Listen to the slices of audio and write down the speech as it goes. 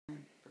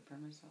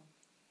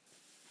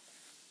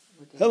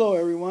Hello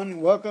everyone,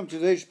 welcome to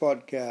today's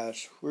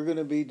podcast. We're going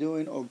to be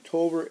doing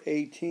October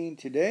 18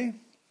 today.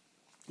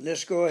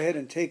 Let's go ahead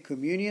and take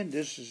communion.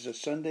 This is a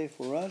Sunday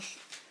for us.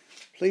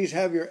 Please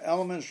have your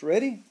elements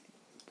ready.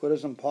 Put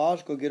us on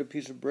pause, go get a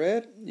piece of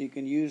bread. You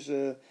can use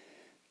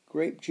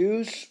grape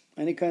juice,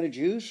 any kind of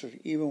juice, or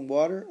even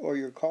water or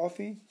your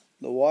coffee.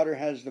 The water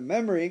has the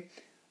memory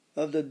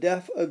of the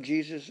death of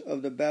Jesus,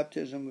 of the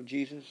baptism of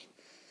Jesus.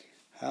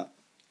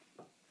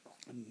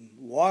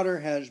 Water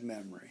has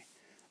memory.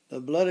 The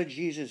blood of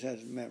Jesus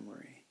has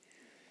memory.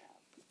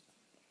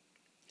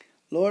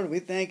 Lord, we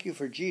thank you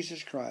for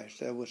Jesus Christ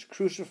that was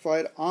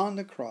crucified on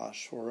the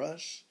cross for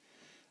us.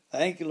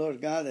 Thank you,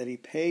 Lord God, that he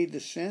paid the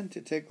sin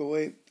to take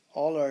away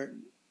all our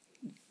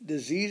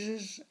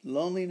diseases,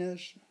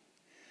 loneliness,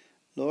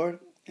 Lord,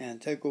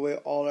 and take away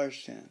all our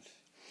sins.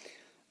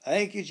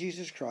 Thank you,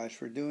 Jesus Christ,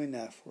 for doing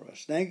that for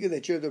us. Thank you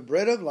that you're the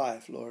bread of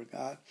life, Lord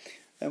God.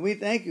 And we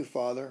thank you,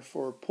 Father,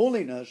 for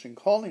pulling us and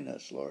calling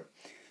us, Lord,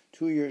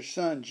 to your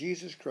Son,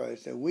 Jesus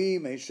Christ, that we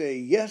may say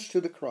yes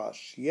to the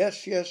cross.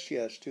 Yes, yes,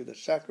 yes, to the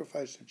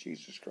sacrifice of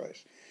Jesus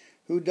Christ,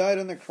 who died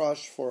on the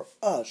cross for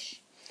us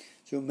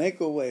to make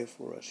a way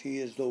for us. He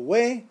is the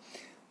way,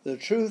 the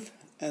truth,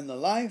 and the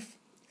life.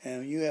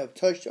 And you have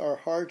touched our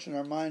hearts and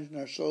our minds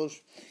and our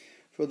souls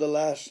for the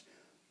last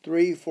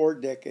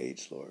 3-4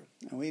 decades, Lord.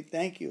 And we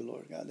thank you,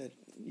 Lord God, that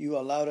you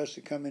allowed us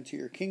to come into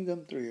your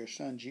kingdom through your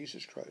Son,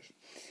 Jesus Christ.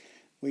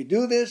 We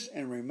do this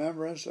in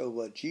remembrance of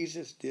what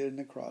Jesus did on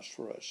the cross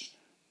for us.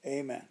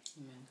 Amen.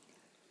 Amen.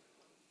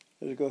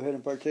 Let's go ahead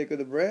and partake of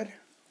the bread.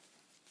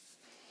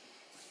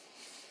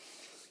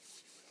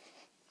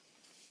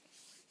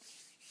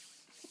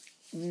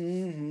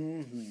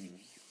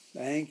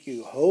 Thank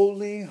you.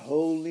 Holy,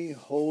 holy,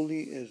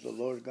 holy is the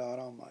Lord God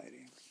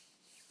Almighty.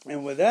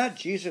 And with that,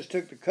 Jesus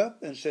took the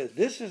cup and said,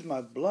 "This is my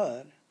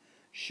blood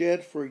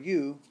shed for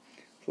you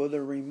for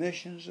the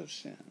remissions of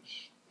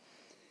sins,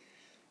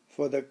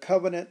 for the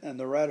covenant and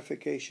the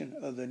ratification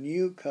of the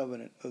new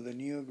covenant, of the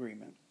new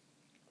agreement."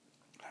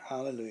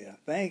 Hallelujah.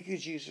 Thank you,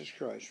 Jesus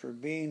Christ, for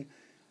being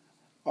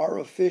our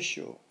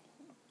official.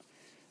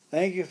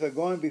 Thank you for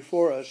going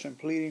before us and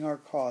pleading our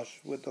cause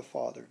with the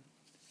Father.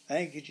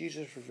 Thank you,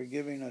 Jesus, for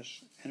forgiving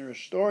us and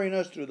restoring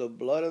us through the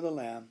blood of the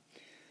Lamb.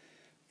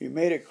 You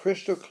made it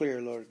crystal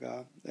clear, Lord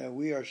God, that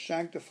we are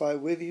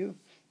sanctified with you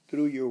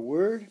through your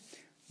word.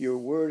 Your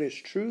word is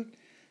truth.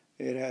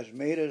 It has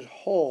made us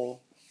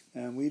whole,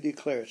 and we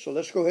declare it. So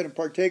let's go ahead and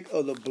partake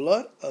of the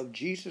blood of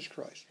Jesus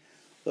Christ.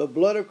 The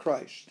blood of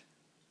Christ.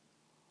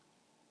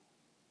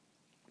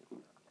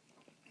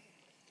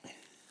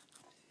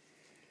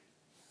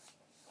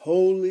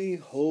 Holy,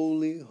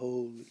 holy,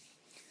 holy.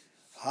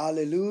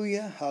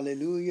 Hallelujah,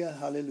 hallelujah,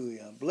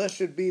 hallelujah.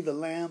 Blessed be the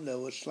Lamb that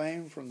was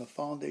slain from the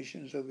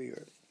foundations of the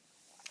earth.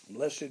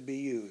 Blessed be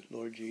you,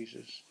 Lord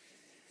Jesus.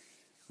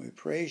 We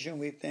praise you and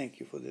we thank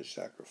you for this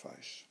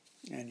sacrifice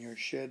and your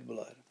shed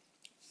blood.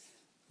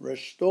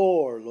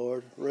 Restore,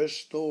 Lord,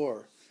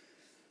 restore.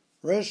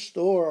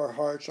 Restore our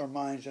hearts, our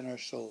minds, and our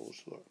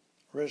souls, Lord.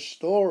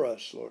 Restore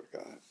us, Lord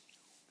God.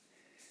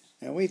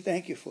 And we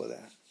thank you for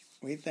that.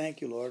 We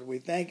thank you, Lord. We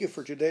thank you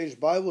for today's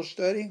Bible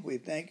study. We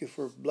thank you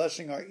for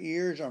blessing our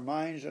ears, our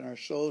minds, and our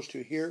souls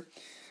to hear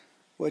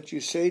what you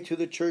say to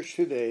the church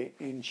today.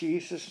 In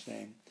Jesus'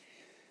 name,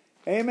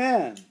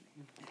 amen.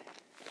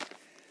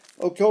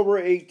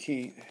 October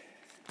 18th.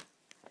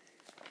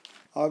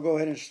 I'll go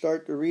ahead and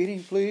start the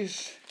reading,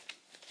 please.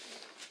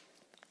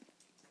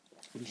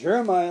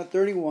 Jeremiah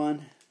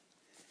 31,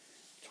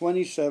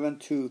 27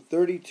 to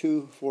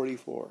 32,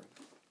 44.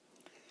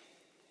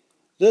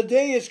 The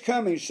day is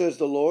coming, says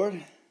the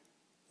Lord,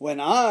 when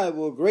I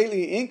will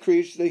greatly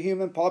increase the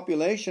human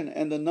population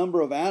and the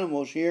number of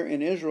animals here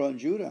in Israel and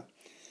Judah.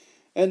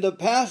 In the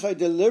past I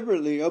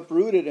deliberately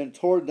uprooted and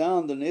tore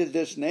down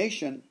this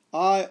nation.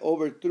 I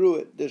overthrew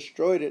it,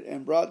 destroyed it,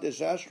 and brought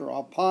disaster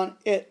upon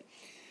it.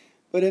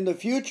 But in the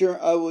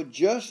future I will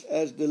just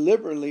as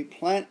deliberately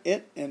plant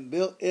it and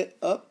build it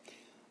up.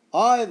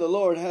 I, the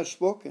Lord, have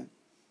spoken.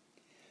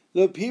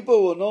 The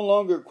people will no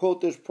longer quote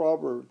this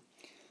proverb.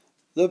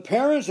 The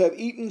parents have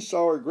eaten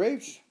sour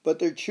grapes, but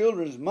their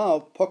children's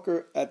mouth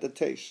pucker at the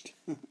taste.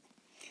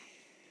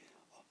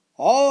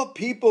 All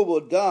people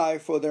will die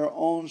for their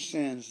own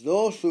sins.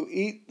 Those who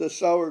eat the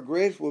sour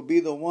grapes will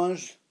be the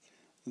ones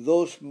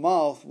those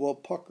mouth will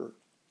pucker.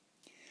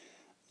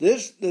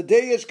 The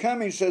day is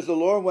coming, says the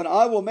Lord, when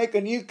I will make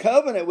a new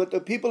covenant with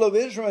the people of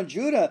Israel and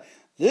Judah.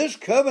 This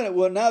covenant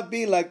will not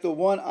be like the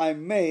one I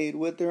made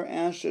with their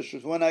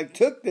ancestors when I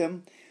took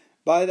them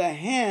by the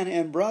hand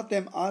and brought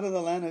them out of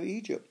the land of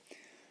Egypt.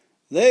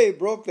 They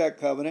broke that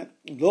covenant,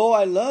 though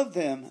I loved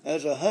them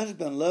as a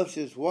husband loves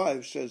his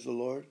wife, says the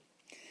Lord.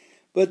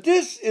 But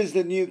this is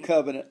the new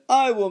covenant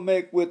I will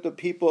make with the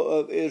people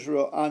of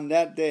Israel on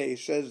that day,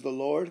 says the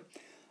Lord.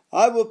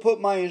 I will put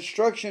my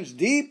instructions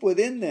deep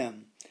within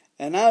them,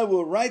 and I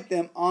will write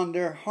them on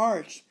their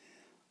hearts.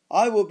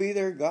 I will be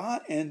their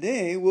God, and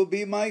they will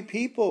be my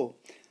people.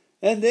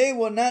 And they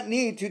will not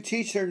need to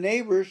teach their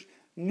neighbors,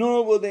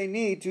 nor will they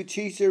need to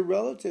teach their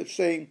relatives,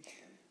 saying,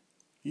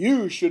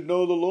 You should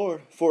know the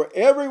Lord, for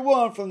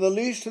everyone from the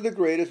least to the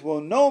greatest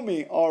will know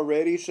me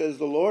already, says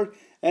the Lord,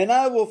 and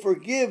I will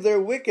forgive their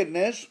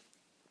wickedness,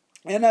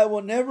 and I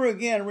will never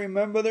again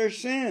remember their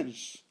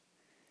sins.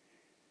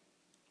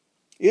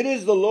 It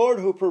is the Lord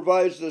who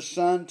provides the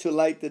sun to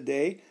light the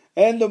day,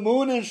 and the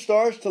moon and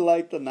stars to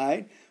light the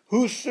night,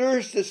 who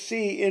stirs the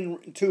sea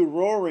into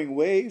roaring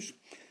waves.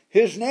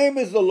 His name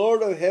is the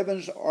Lord of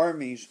heaven's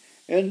armies,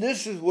 and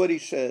this is what he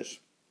says.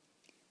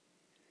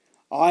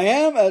 I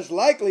am as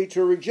likely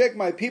to reject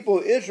my people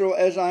Israel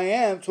as I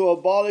am to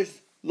abolish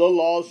the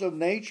laws of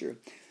nature.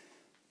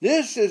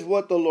 This is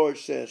what the Lord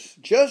says.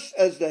 Just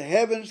as the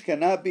heavens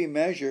cannot be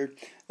measured,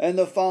 and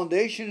the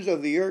foundations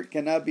of the earth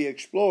cannot be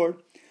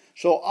explored,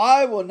 so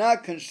I will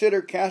not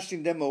consider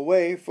casting them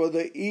away for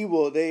the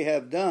evil they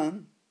have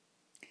done.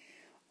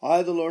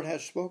 I, the Lord,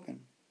 have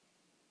spoken.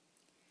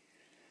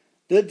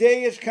 The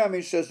day is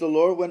coming, says the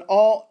Lord, when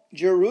all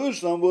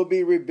Jerusalem will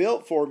be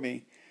rebuilt for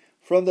me,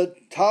 from the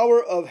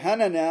tower of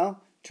Hananel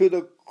to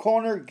the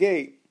corner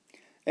gate.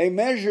 A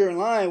measuring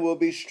line will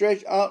be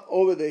stretched out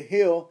over the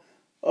hill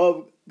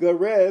of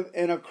Gareb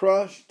and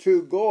across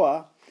to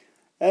Goah,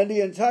 and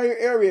the entire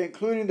area,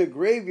 including the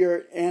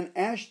graveyard and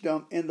ash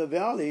dump in the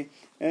valley,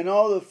 and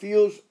all the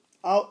fields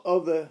out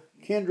of the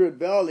Kindred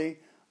Valley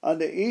on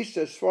the east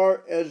as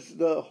far as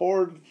the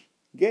Horde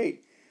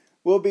Gate,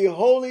 will be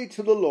holy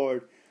to the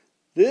Lord.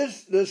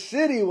 The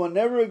city will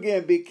never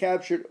again be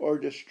captured or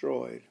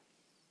destroyed.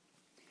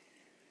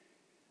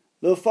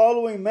 The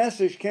following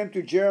message came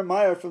to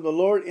Jeremiah from the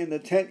Lord in the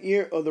 10th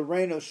year of the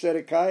reign of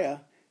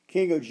Zedekiah,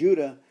 king of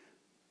Judah.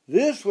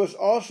 This was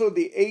also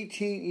the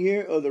 18th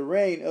year of the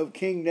reign of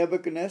King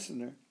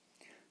Nebuchadnezzar.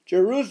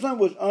 Jerusalem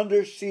was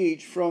under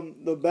siege from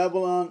the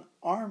Babylon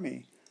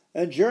army,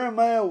 and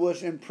Jeremiah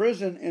was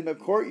imprisoned in the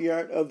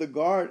courtyard of the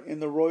guard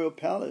in the royal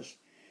palace.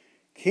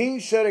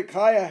 King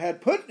Zedekiah had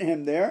put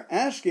him there,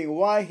 asking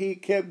why he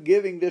kept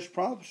giving this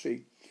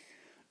prophecy.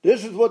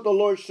 This is what the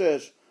Lord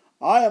says.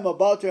 I am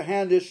about to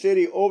hand this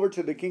city over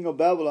to the king of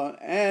Babylon,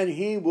 and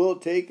he will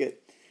take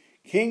it.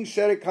 King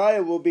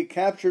Zedekiah will be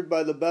captured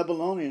by the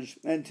Babylonians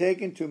and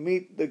taken to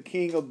meet the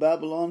king of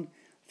Babylon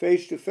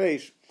face to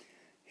face.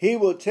 He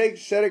will take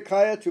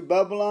Zedekiah to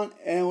Babylon,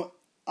 and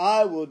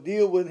I will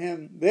deal with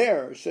him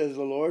there, says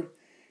the Lord.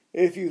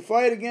 If you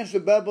fight against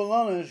the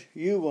Babylonians,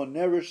 you will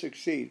never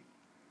succeed.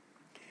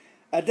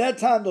 At that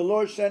time the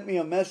Lord sent me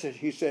a message.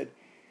 He said,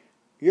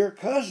 your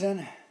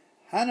cousin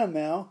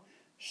Hanamel,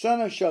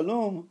 son of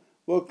Shallum,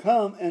 will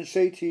come and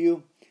say to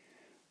you,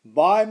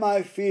 buy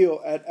my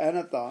field at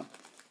Anathoth.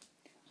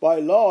 By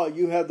law,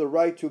 you have the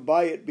right to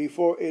buy it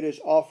before it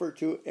is offered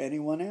to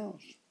anyone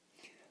else.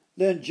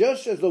 Then,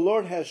 just as the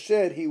Lord has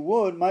said he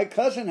would, my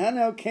cousin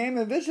Hanamel came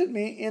and visited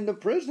me in the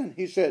prison.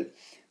 He said,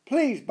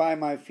 please buy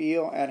my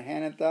field at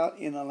Anathoth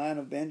in the land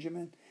of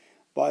Benjamin.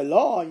 By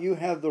law, you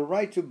have the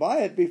right to buy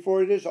it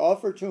before it is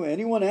offered to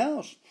anyone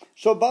else.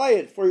 So buy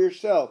it for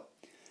yourself.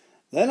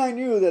 Then I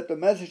knew that the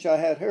message I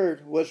had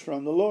heard was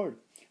from the Lord.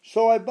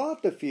 So I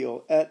bought the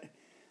field at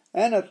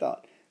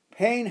Anathoth,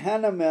 paying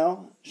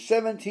Hanamel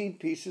 17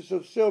 pieces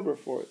of silver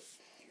for it.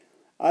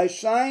 I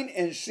signed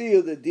and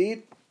sealed the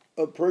deed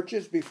of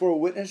purchase before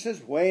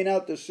witnesses, weighing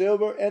out the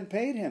silver, and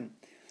paid him.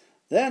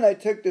 Then I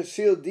took the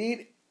sealed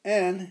deed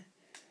and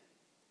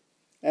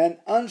an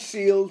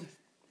unsealed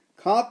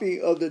copy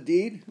of the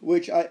deed,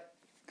 which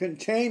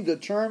contained the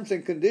terms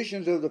and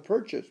conditions of the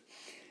purchase,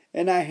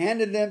 and I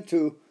handed them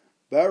to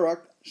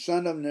Baruch,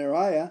 son of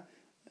Neriah,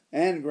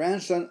 and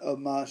grandson of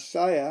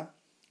Maaseiah,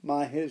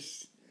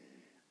 Mahisiah.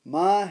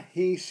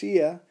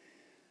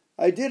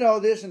 I did all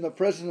this in the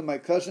presence of my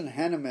cousin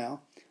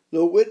Hanamel,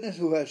 the witness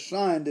who had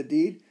signed the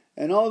deed,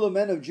 and all the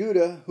men of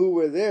Judah who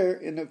were there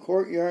in the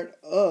courtyard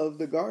of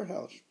the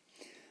guardhouse.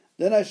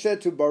 Then I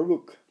said to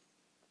Baruch,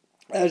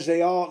 as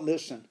they all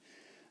listened,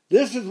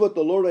 this is what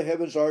the Lord of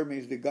heaven's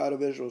armies, the God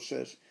of Israel,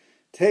 says.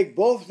 Take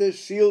both this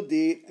sealed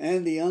deed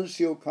and the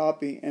unsealed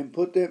copy and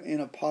put them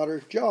in a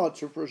potter's jar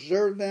to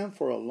preserve them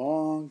for a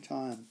long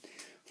time.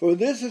 For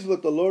this is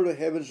what the Lord of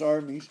heaven's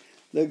armies,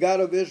 the God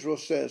of Israel,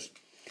 says.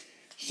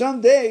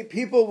 Someday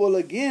people will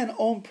again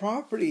own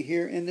property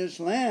here in this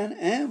land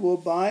and will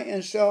buy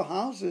and sell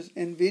houses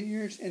and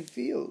vineyards and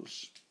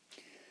fields.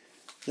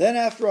 Then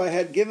after I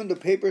had given the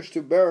papers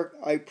to Baruch,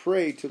 I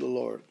prayed to the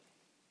Lord.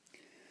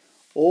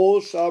 O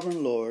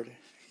sovereign Lord,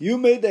 you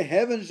made the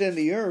heavens and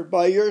the earth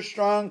by your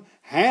strong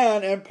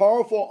hand and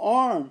powerful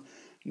arm.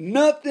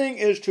 Nothing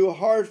is too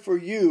hard for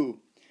you.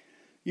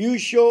 You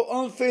show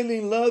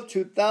unfailing love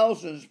to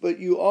thousands, but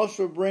you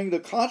also bring the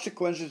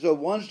consequences of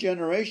one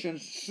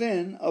generation's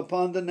sin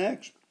upon the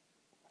next.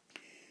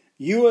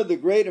 You are the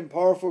great and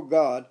powerful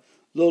God,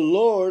 the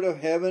Lord of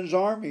heaven's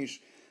armies.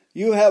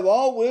 You have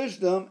all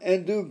wisdom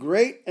and do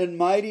great and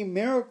mighty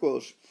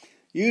miracles.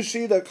 You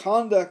see the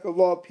conduct of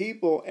all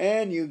people,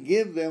 and you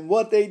give them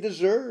what they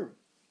deserve.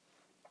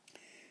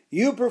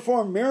 You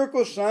perform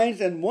miracle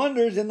signs and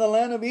wonders in the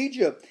land of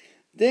Egypt,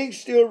 things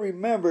still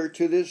remembered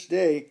to this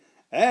day,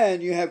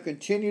 and you have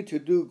continued to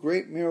do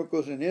great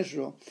miracles in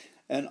Israel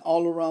and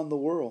all around the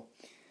world.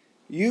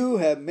 you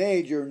have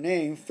made your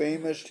name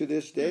famous to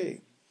this day.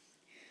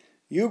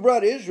 You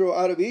brought Israel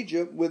out of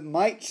Egypt with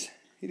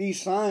mighty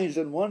signs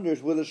and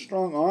wonders, with a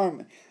strong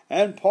arm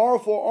and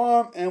powerful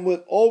arm, and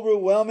with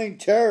overwhelming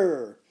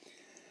terror.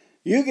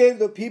 You gave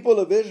the people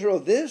of Israel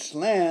this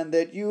land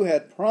that you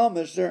had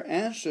promised their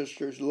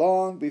ancestors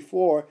long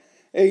before,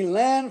 a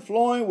land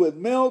flowing with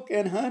milk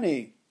and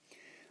honey.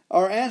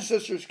 Our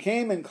ancestors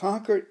came and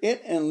conquered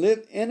it and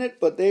lived in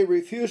it, but they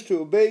refused to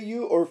obey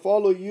you or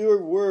follow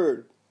your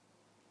word.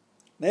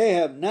 They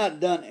have not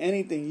done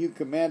anything you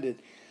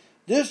commanded.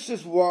 This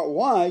is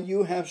why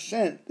you have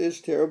sent this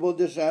terrible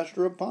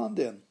disaster upon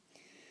them.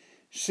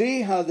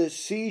 See how the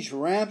siege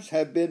ramps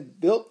have been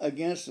built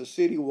against the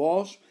city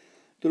walls.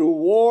 Through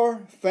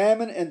war,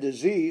 famine, and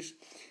disease,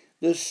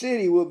 the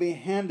city will be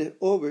handed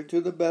over to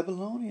the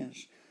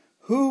Babylonians.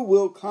 Who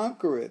will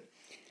conquer it?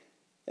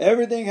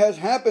 Everything has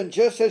happened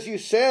just as you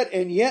said,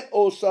 and yet,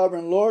 O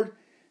sovereign Lord,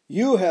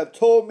 you have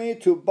told me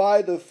to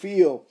buy the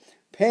field,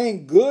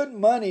 paying good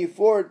money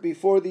for it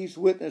before these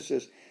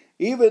witnesses,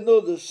 even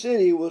though the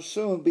city will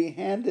soon be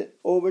handed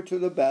over to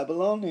the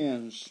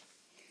Babylonians.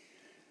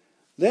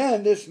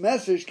 Then this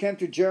message came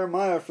to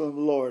Jeremiah from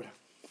the Lord.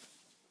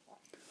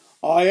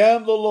 I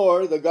am the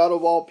Lord, the God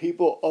of all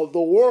people of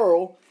the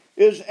world.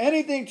 Is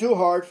anything too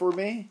hard for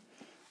me?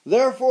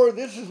 Therefore,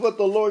 this is what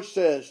the Lord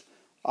says.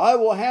 I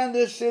will hand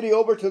this city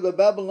over to the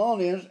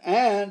Babylonians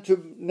and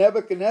to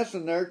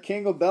Nebuchadnezzar,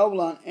 king of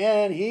Babylon,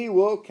 and he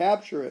will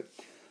capture it.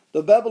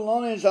 The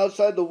Babylonians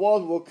outside the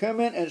walls will come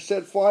in and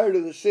set fire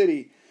to the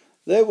city.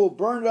 They will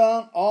burn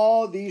down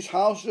all these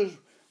houses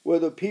where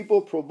the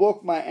people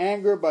provoke my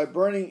anger by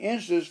burning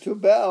incense to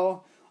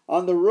Baal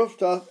on the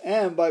rooftop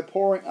and by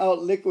pouring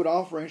out liquid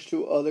offerings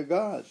to other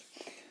gods.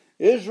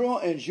 Israel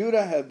and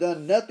Judah have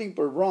done nothing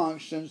but wrong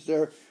since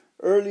their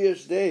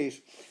earliest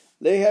days.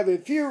 They have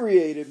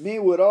infuriated me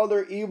with all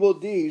their evil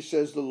deeds,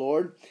 says the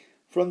Lord.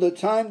 From the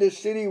time this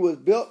city was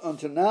built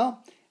until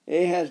now,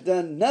 it has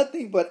done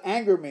nothing but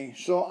anger me,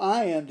 so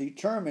I am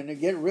determined to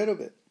get rid of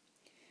it.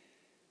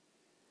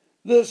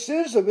 The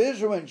sins of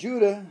Israel and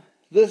Judah,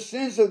 the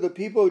sins of the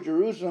people of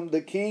Jerusalem,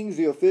 the kings,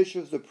 the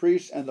officials, the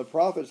priests, and the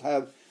prophets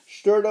have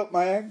stirred up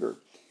my anger.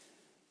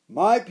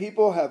 My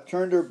people have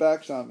turned their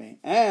backs on me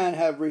and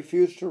have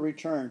refused to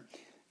return.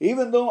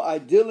 Even though I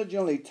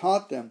diligently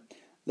taught them,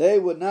 they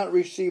would not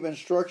receive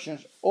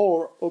instructions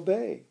or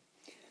obey.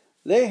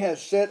 They have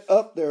set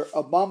up their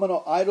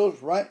abominable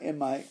idols right in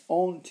my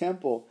own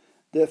temple,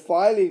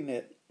 defiling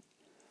it.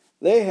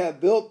 They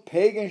have built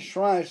pagan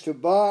shrines to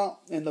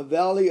Baal in the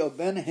valley of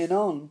Ben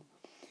Hinnom,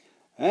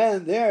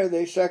 and there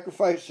they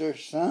sacrifice their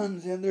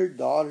sons and their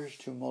daughters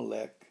to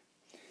Molech.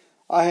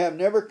 I have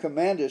never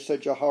commanded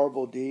such a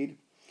horrible deed.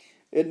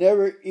 It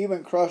never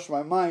even crossed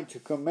my mind to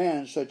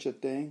command such a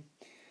thing.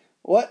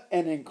 What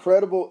an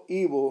incredible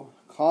evil,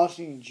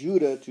 causing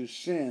Judah to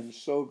sin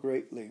so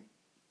greatly.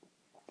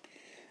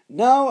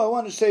 Now I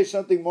want to say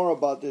something more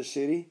about this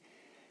city.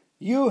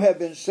 You have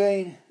been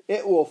saying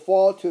it will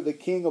fall to the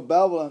king of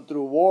Babylon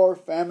through war,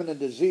 famine, and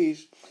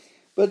disease.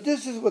 But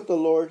this is what the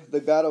Lord, the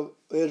God of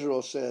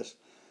Israel, says.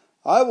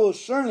 I will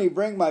certainly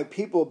bring my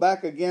people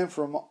back again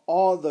from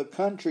all the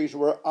countries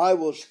where I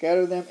will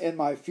scatter them in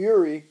my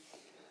fury.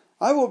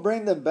 I will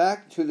bring them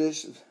back to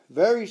this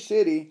very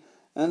city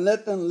and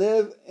let them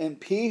live in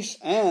peace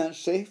and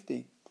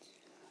safety.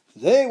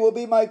 They will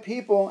be my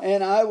people,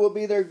 and I will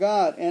be their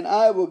God, and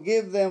I will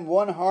give them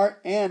one heart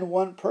and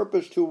one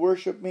purpose to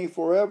worship me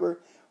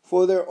forever,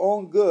 for their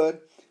own good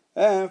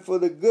and for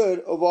the good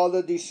of all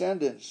the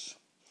descendants.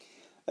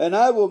 And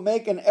I will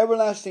make an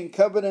everlasting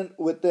covenant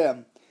with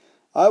them.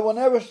 I will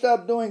never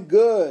stop doing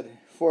good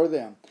for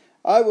them.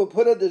 I will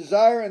put a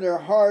desire in their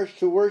hearts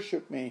to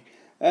worship me,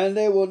 and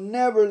they will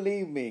never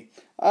leave me.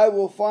 I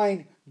will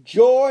find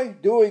joy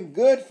doing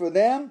good for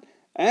them,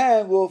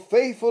 and will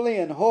faithfully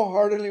and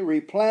wholeheartedly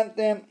replant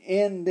them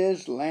in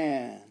this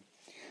land.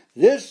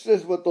 This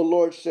is what the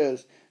Lord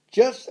says.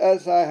 Just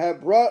as I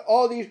have brought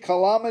all these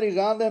calamities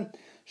on them,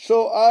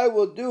 so I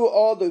will do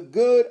all the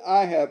good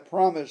I have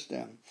promised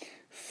them.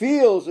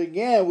 Fields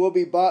again will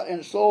be bought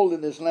and sold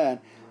in this land,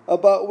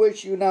 about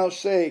which you now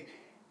say,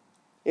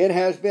 it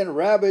has been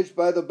ravaged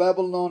by the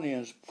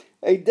Babylonians.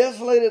 A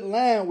desolated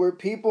land where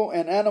people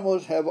and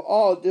animals have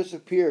all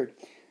disappeared.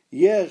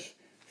 Yes,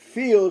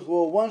 fields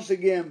will once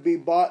again be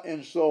bought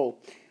and sold.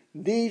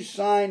 These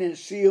sign and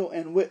seal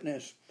and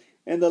witness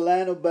in the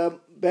land of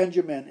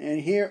Benjamin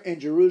and here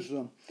in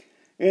Jerusalem,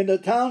 in the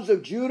towns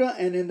of Judah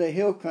and in the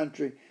hill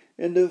country,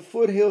 in the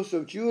foothills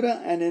of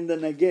Judah and in the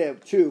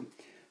Negev too.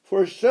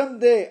 For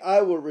someday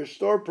I will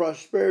restore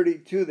prosperity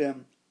to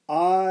them.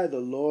 I, the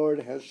Lord,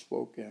 has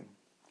spoken.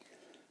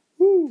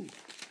 Woo!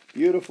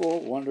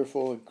 Beautiful,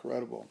 wonderful,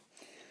 incredible.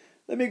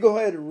 Let me go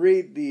ahead and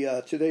read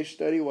the today's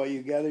study while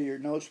you gather your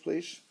notes,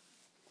 please.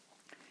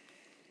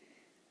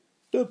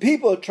 The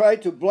people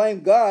tried to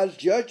blame God's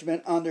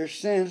judgment on their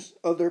sins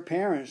of their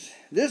parents.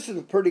 This is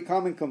a pretty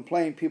common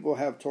complaint people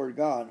have toward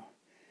God.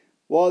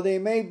 While they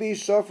may be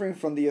suffering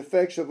from the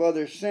effects of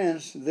other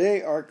sins,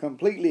 they are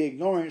completely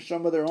ignoring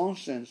some of their own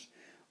sins.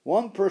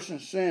 One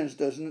person's sins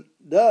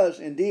does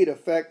indeed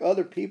affect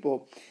other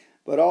people,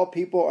 but all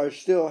people are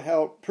still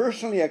held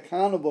personally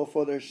accountable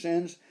for their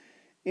sins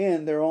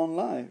in their own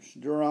lives.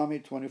 Deuteronomy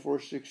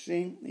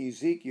 24:16,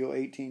 Ezekiel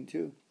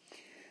 18:2.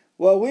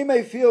 While we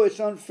may feel it's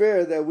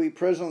unfair that we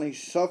presently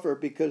suffer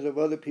because of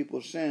other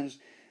people's sins,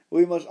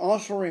 we must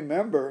also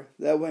remember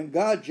that when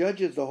God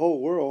judges the whole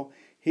world,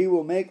 He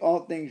will make all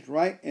things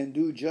right and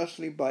do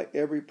justly by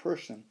every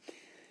person.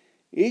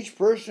 Each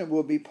person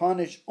will be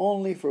punished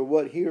only for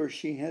what he or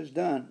she has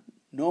done,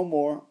 no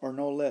more or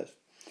no less.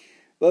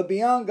 But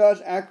beyond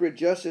God's accurate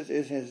justice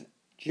is His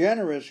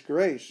generous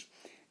grace.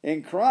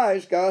 In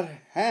Christ, God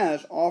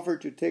has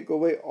offered to take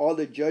away all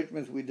the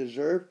judgments we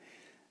deserve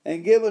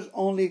and give us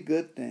only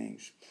good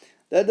things.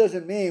 That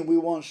doesn't mean we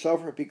won't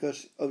suffer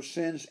because of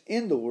sins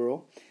in the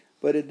world,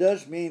 but it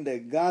does mean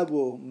that God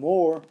will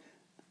more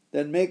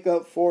than make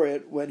up for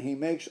it when He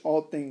makes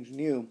all things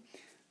new.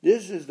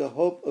 This is the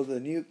hope of the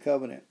new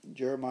covenant.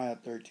 Jeremiah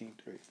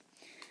 13:3.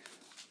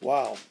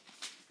 Wow.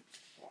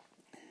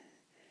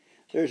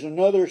 There's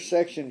another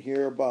section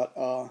here about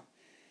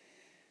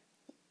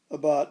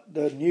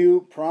the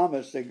new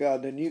promise that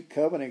God, the new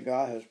covenant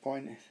God has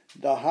pointed.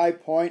 The high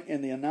point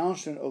in the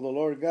announcement of the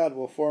Lord God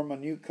will form a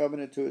new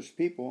covenant to His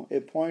people.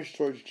 It points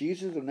towards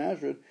Jesus of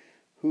Nazareth,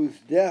 whose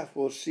death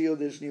will seal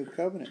this new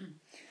covenant.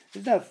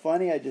 Isn't that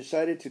funny? I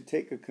decided to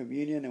take a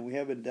communion and we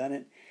haven't done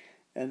it.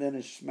 And then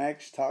it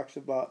talks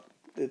about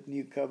the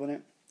new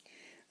covenant.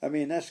 I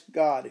mean, that's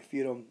God if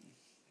you don't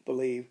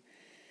believe.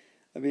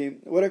 I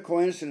mean, what a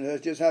coincidence. I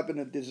just happened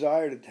to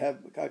desire to have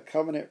a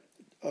covenant,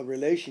 a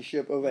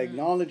relationship of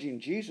acknowledging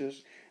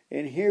Jesus.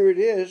 And here it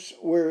is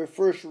where it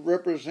first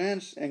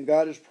represents, and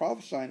God is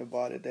prophesying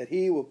about it, that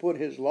He will put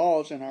His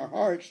laws in our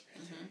hearts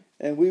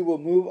and we will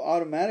move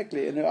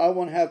automatically. And I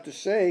won't have to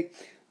say,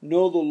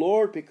 know the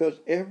Lord, because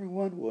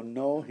everyone will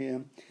know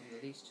Him.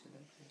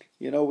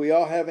 You know, we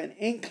all have an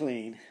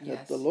inkling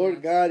that the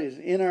Lord God is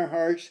in our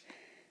hearts.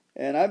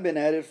 And I've been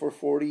at it for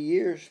 40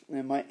 years.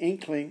 And my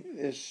inkling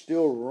is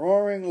still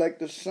roaring like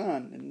the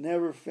sun and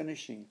never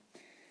finishing.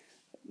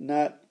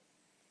 Not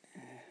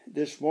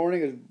this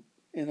morning,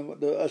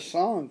 a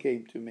song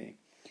came to me.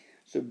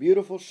 It's a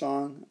beautiful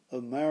song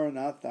of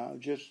Maranatha,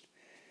 just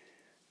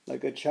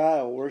like a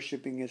child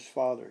worshiping his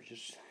father.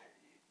 Just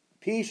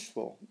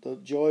peaceful, the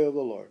joy of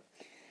the Lord.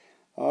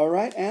 All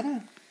right,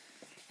 Anna?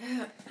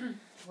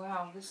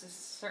 Wow, this is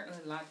certainly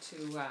a lot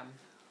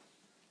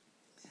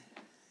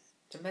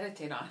to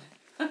meditate on.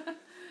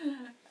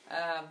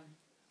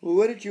 Well,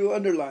 what did you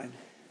underline?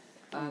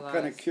 I'm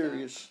kind of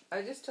curious.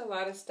 Just a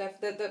lot of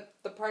stuff.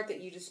 The part that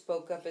you just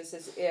spoke of is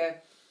this,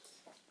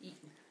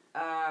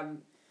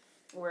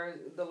 where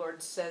the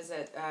Lord says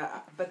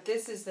that, but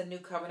this is the new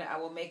covenant I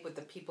will make with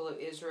the people of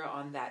Israel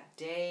on that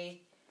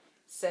day,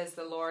 says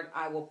the Lord.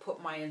 I will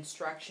put my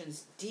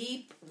instructions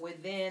deep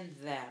within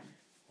them.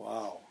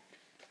 Wow.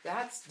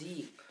 That's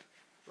deep,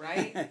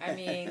 right? I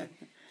mean,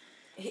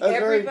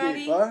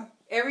 everybody, deep, huh?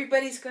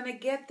 Everybody's going to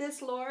get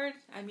this, Lord.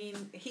 I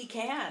mean, He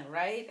can,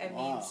 right? I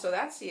mean, so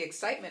that's the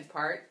excitement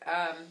part.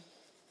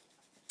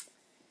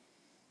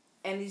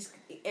 And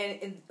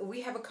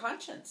we have a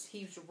conscience.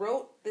 He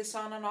wrote this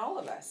on all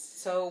of us.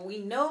 So we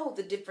know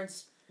the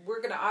difference. We're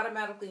going to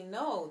automatically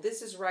know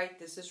this is right,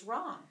 this is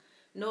wrong.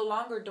 No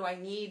longer do I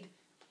need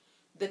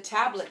the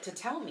tablet to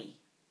tell me.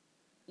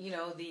 You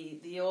know,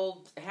 the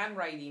old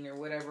handwriting or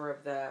whatever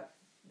of the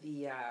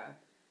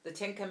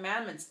 10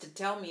 Commandments to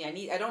tell me.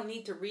 I don't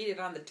need to read it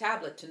on the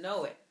tablet to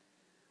know it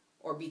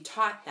or be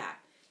taught that.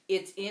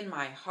 It's in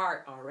my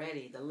heart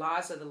already. The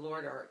laws of the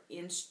Lord are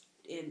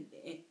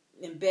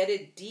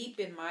embedded deep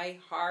in my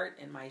heart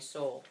and my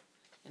soul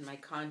and my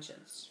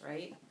conscience,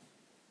 right?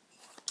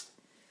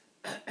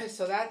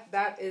 So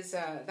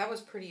that was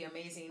pretty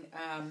amazing.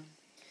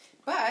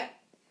 But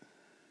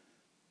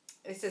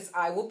it says,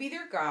 I will be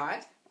their God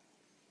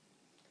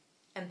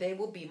and they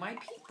will be my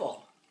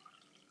people.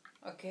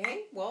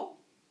 Okay, well,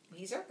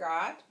 He's our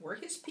God. We're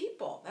His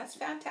people. That's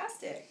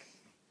fantastic.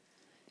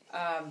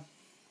 And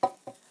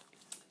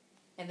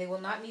they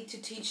will not need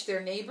to teach their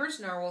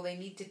neighbors, nor will they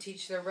need to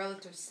teach their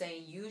relatives,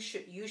 saying, you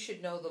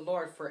should know the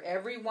Lord. For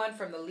everyone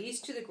from the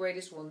least to the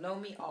greatest will know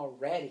me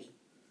already,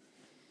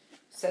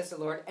 says the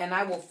Lord. And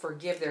I will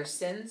forgive their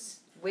sins,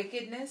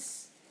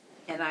 wickedness,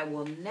 and I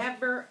will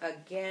never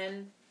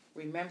again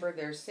remember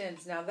their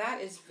sins. Now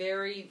that is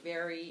very,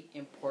 very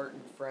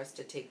important for us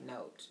to take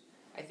note.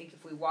 I think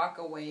if we walk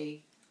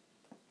away,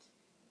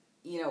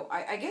 you know,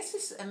 I guess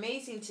it's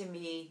amazing to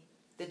me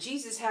that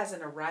Jesus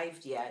hasn't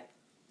arrived yet.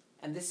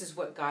 And this is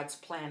what God's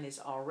plan is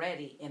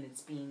already, and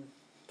it's being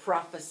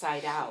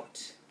prophesied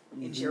out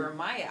in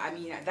Jeremiah. I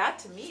mean, that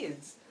to me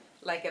is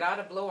like it ought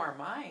to blow our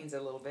minds a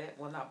little bit.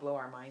 Well, not blow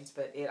our minds,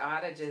 but it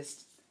ought to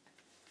just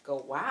go,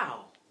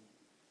 wow.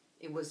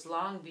 It was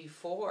long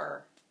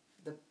before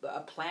a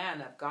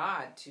plan of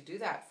God to do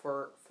that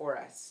for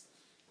us.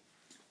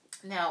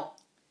 Now,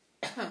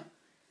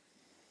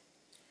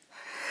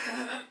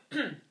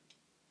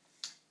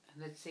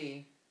 let's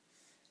see.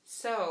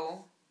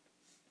 So,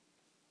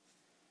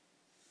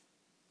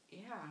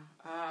 yeah.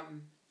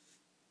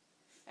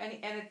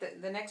 And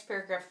at the next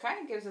paragraph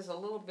kind of gives us a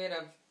little bit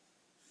of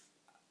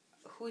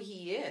who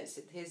he is,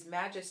 his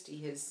majesty,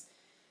 his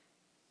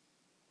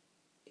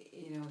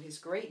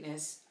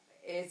greatness.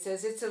 It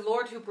says, it's the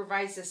Lord who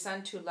provides the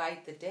sun to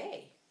light the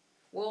day.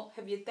 Well,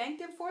 have you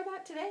thanked him for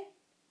that today?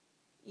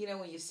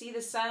 When you see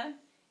the sun,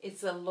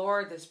 it's the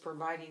Lord that's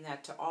providing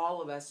that to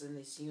all of us in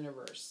this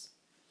universe.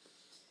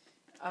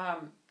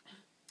 And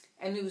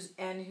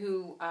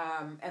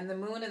the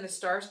moon and the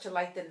stars to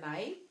light the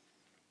night,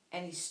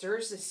 and he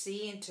stirs the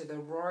sea into the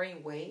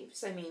roaring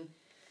waves. I mean,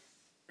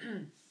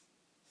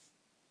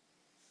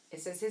 it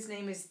says his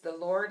name is the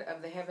Lord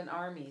of the heaven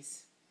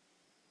armies.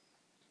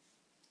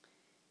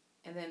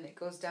 And then it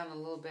goes down a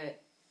little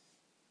bit.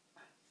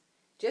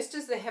 Just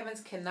as the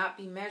heavens cannot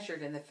be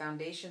measured and the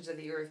foundations of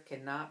the earth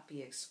cannot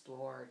be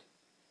explored.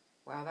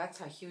 Wow, that's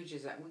how huge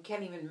is that? We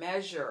can't even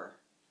measure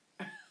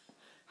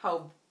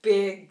how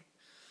big.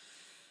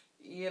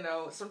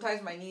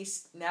 Sometimes my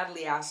niece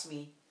Natalie asks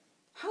me,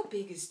 how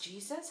big is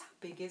Jesus? How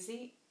big is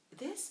he?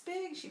 This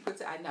big? She puts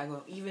it, I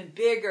go, even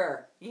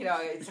bigger.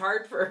 It's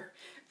hard for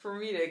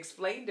me to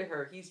explain to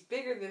her. He's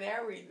bigger than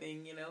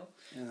everything,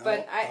 And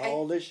But how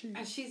old is she?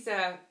 She's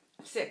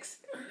 6.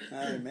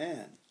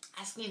 Amen.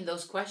 Asking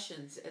those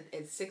questions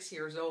at 6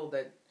 years old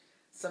that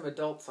some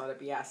adults ought to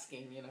be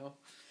asking,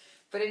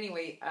 But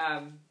anyway,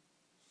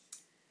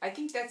 I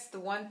think that's the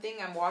one thing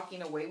I'm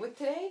walking away with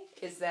today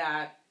is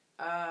that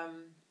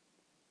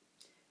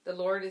the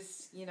Lord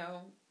is,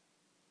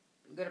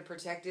 going to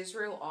protect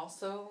Israel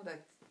also.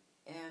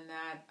 And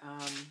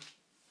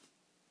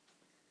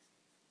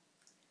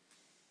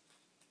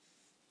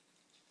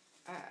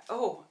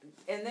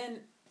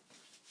then,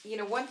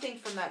 one thing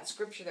from that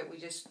scripture that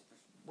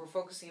we're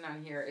focusing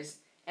on here is,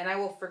 and I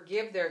will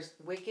forgive their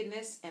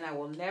wickedness, and I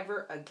will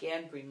never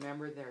again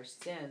remember their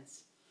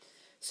sins.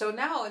 So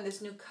now in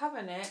this new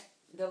covenant,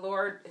 the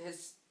Lord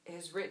has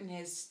written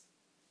his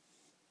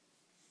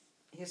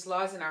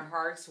laws in our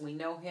hearts. We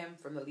know him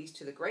from the least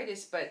to the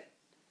greatest, but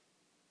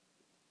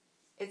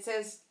it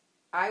says,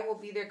 I will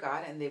be their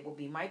God and they will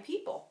be my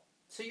people.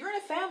 So you're in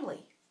a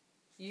family.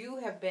 You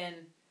have been,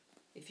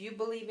 if you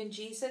believe in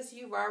Jesus,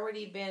 you've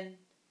already been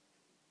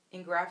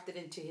engrafted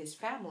into his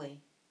family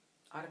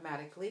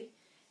automatically.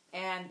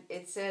 And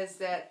it says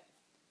that,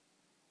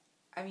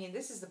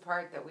 this is the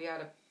part that we ought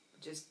to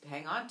just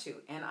hang on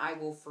to. And I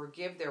will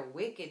forgive their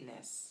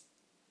wickedness.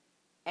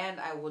 And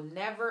I will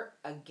never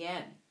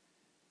again.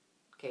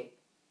 Okay.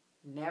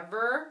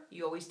 Never.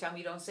 You always tell me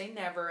you don't say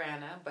never,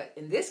 Anna. But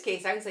in this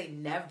case, I would say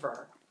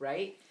never,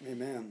 right?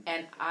 Amen.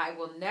 And I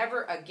will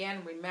never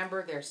again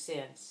remember their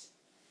sins.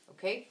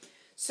 Okay?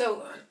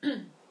 So,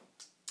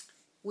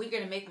 we're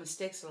going to make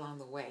mistakes along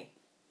the way.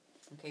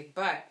 Okay?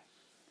 But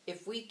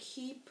if we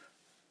keep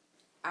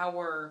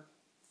our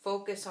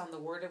focus on the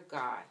Word of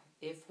God,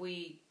 if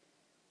we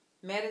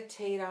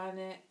meditate on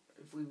it,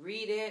 if we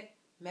read it,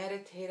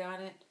 meditate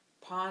on it,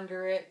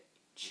 ponder it,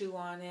 chew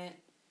on it,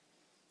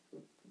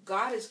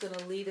 God is going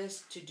to lead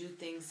us to do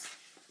things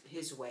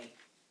his way.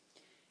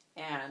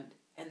 And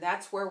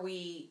that's where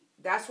we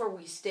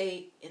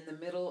stay in the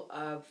middle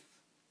of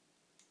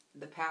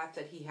the path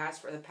that he has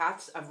for the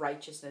paths of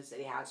righteousness that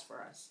he has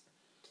for us.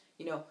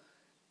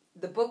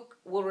 The book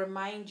will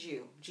remind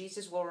you,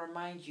 Jesus will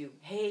remind you,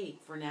 hey,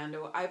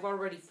 Fernando, I've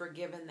already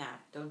forgiven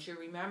that. Don't you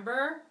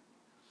remember?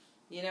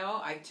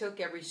 I took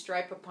every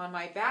stripe upon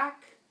my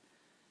back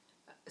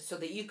so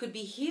that you could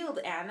be healed,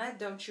 Anna.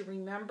 Don't you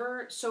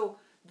remember? So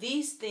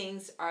these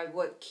things are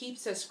what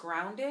keeps us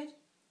grounded,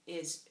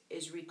 is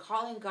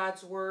recalling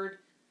God's word,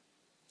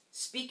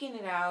 speaking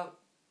it out,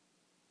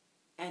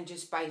 and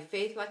just by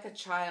faith like a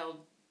child,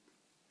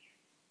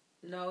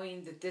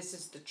 knowing that this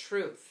is the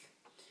truth.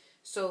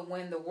 So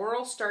when the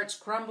world starts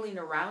crumbling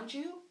around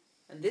you,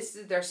 and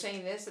they're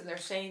saying this and they're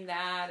saying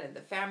that, and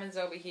the famine's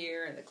over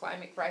here, and the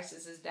climate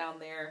crisis is down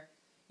there,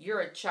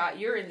 you're a child.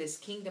 You're in this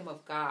kingdom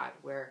of God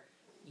where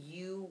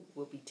you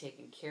will be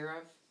taken care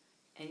of,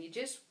 and you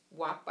just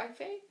walk by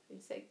faith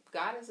and say,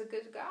 God is a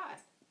good God.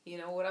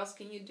 What else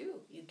can you do?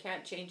 You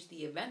can't change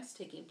the events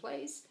taking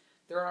place.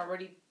 They're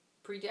already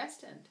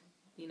predestined,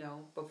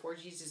 before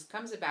Jesus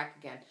comes back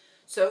again.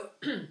 So,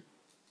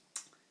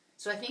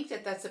 I think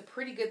that that's a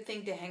pretty good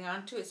thing to hang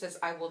on to. It says,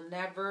 I will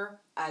never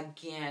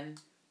again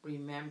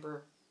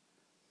remember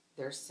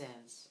their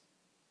sins.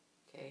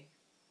 Okay?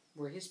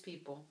 We're his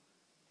people.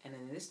 And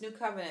in this new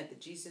covenant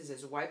that Jesus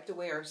has wiped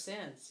away our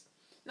sins.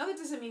 Now that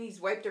doesn't mean he's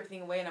wiped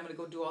everything away and I'm going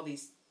to go do all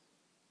these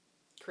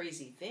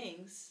crazy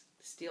things,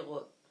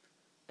 steal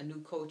a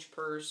new Coach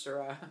purse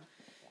or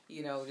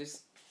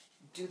just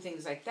do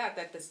things like that.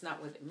 That's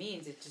not what it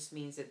means. It just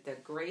means that the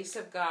grace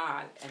of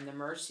God and the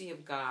mercy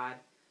of God,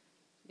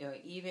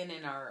 even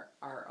in our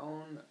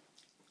own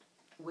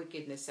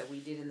wickedness that we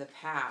did in the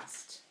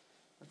past,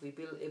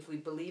 if we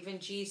believe in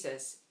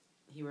Jesus,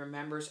 he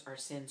remembers our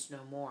sins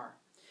no more.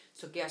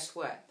 So guess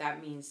what?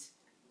 That means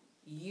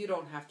you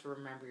don't have to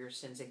remember your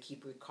sins and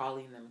keep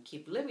recalling them,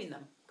 keep living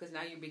them. Because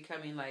now you're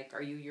becoming like,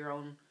 are you your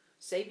own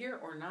Savior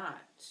or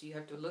not? So you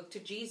have to look to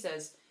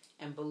Jesus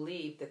and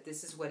believe that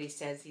this is what he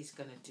says he's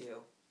going to do.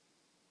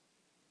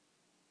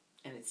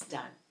 and it's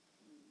done.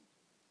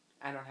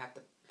 I don't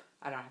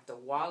have to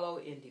wallow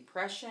in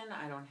depression.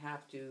 I don't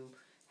have to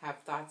have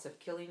thoughts of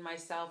killing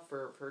myself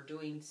for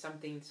doing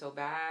something so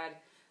bad.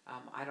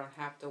 I don't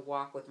have to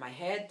walk with my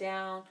head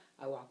down.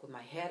 I walk with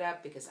my head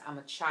up because I'm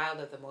a child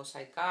of the Most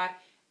High God,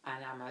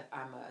 and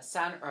I'm a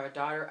son or a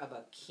daughter of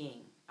a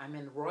king. I'm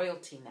in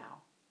royalty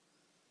now.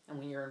 And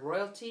when you're in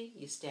royalty,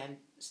 you stand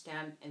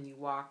and you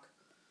walk,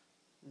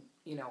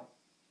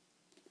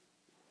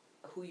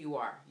 who you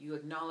are. You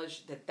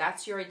acknowledge that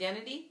that's your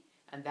identity,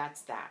 and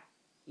that's that.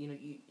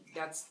 You've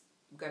got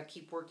to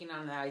keep working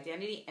on that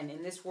identity, and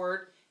in this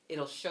word,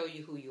 it'll show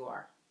you who you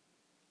are.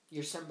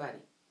 You're somebody.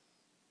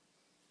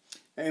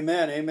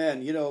 Amen,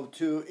 amen.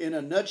 In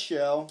a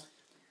nutshell,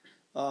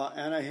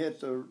 Anna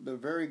hit the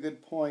very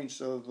good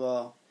points of,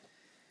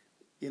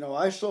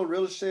 I sold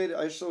real estate,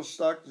 I sold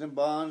stocks and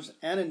bonds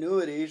and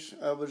annuities.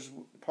 I was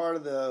part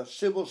of the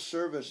civil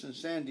service in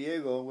San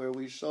Diego where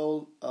we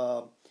sold,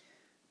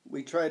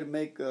 we tried to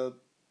make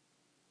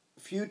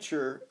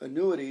future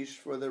annuities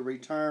for the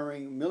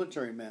retiring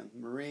military men,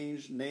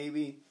 Marines,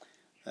 Navy,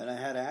 and I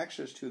had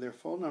access to their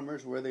phone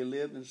numbers, where they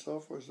lived and so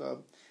forth.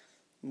 So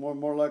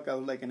more like I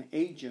was like an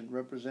agent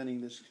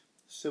representing this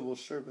civil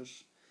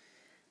service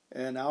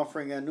and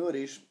offering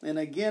annuities. And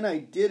again, I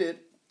did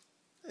it.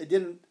 I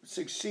didn't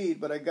succeed,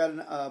 but I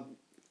got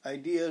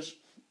ideas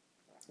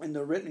in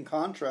the written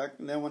contract.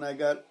 And then when I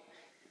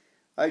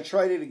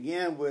tried it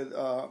again with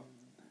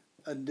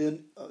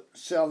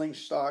selling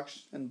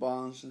stocks and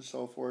bonds and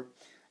so forth,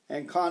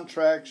 and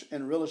contracts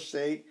and real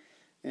estate,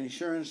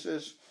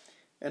 insurances.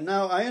 And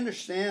now I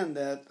understand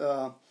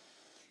that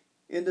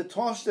in the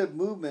 12-step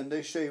movement,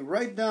 they say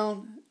write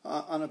down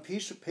on a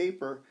piece of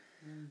paper,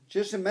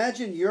 just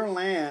imagine your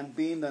land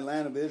being the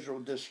land of Israel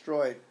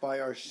destroyed by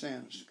our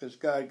sins, because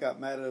God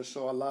got mad at us,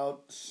 so allowed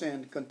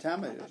sin to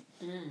contaminate us.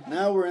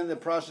 Now we're in the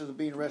process of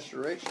being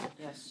restoration.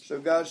 Yes. So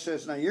God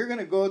says, now you're going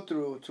to go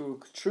through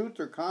truth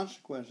or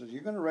consequences.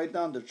 You're going to write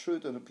down the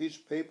truth on a piece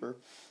of paper,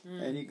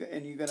 and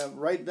you're going to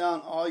write down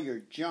all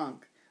your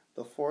junk,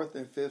 the 4th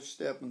and 5th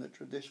step in the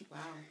tradition. Wow.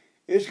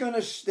 It's going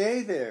to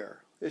stay there.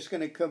 It's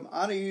going to come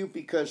out of you,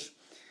 because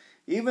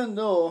even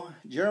though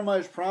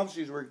Jeremiah's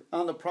prophecies were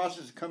on the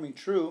process of coming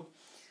true,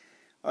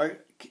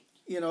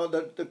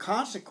 the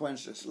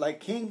consequences, like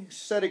King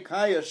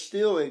Zedekiah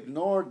still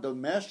ignored the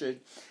message,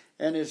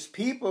 and his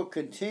people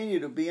continue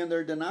to be in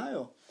their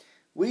denial.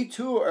 We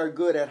too are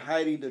good at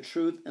hiding the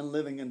truth and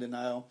living in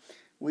denial.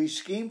 We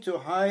scheme to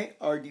hide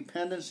our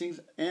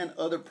dependencies and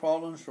other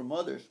problems from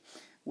others.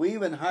 We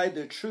even hide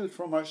the truth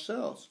from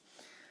ourselves.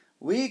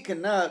 We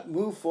cannot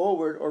move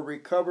forward or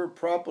recover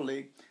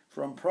properly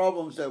from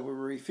problems that we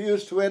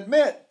refuse to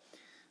admit.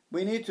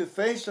 We need to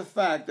face the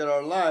fact that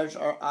our lives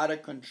are out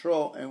of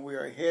control and we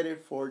are headed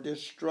for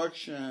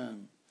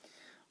destruction.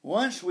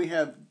 Once we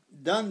have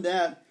done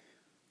that,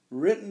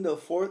 written the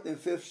 4th and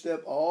 5th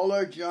step, all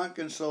our junk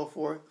and so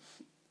forth,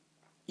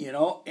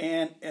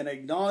 and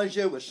acknowledge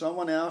it with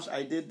someone else,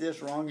 I did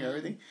this wrong and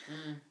everything,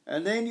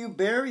 and then you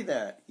bury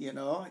that,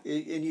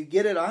 and you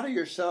get it out of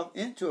yourself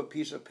into a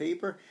piece of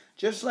paper,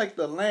 just like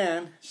the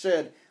land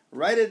said,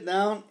 write it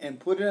down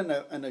and put it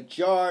in a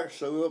jar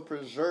so it will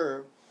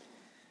preserve.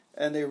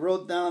 And they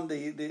wrote down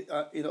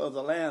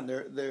the land.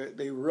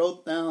 They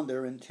wrote down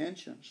their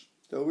intentions.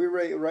 So we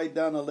write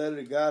down a letter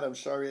to God. I'm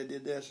sorry I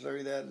did this,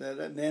 sorry that,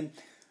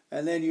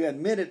 and then you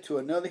admit it to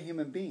another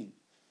human being.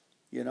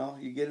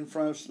 You get in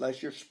front of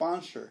like your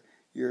sponsor,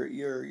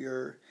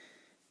 your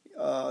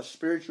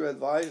spiritual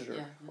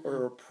advisor,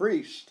 or a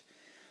priest,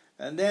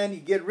 and then you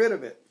get rid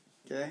of it.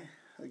 Okay.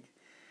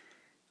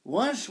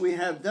 Once we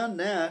have done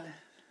that,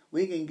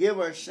 we can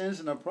give our sins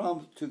and our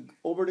problems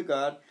over to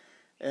God,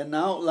 and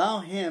now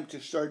allow Him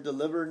to start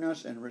delivering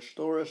us and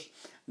restore us.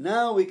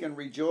 Now we can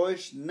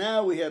rejoice.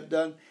 Now we have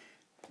done,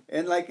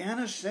 and like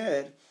Anna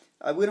said,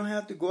 we don't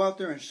have to go out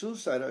there and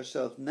suicide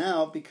ourselves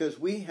now, because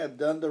we have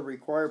done the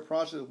required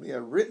process. We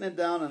have written it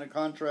down in a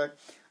contract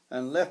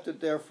and left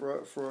it there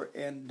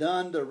and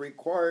done the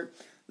required.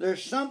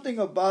 There's something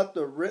about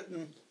the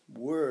written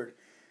word.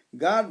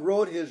 God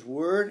wrote His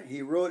word.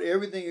 He wrote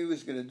everything He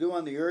was going to do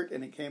on the earth,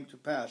 and it came to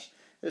pass.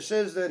 It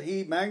says that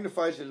He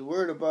magnifies His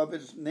word above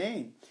His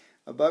name,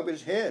 above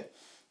His head.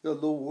 The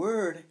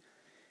word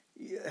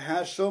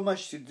has so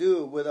much to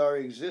do with our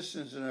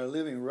existence and our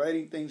living,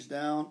 writing things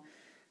down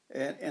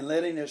and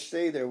letting it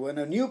stay there. When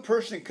a new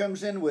person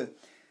comes in with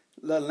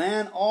the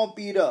land all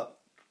beat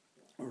up,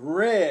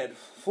 red,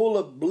 full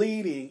of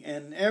bleeding,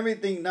 and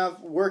everything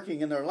not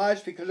working in their lives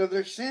because of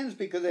their sins,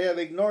 because they have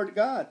ignored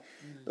God,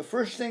 the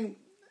first thing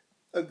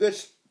a good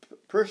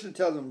person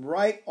tells them,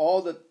 write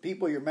all the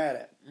people you're mad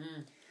at.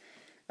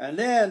 And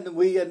then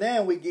we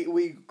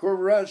go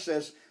around and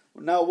says,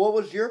 now what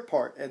was your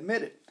part?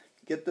 Admit it.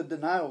 Get the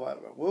denial out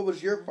of it. What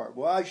was your part?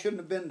 Well, I shouldn't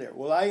have been there.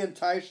 Well, I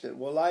enticed it.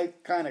 Well, I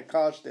kind of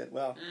caused it.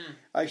 Well,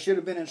 I should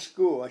have been in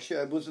school.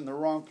 I was in the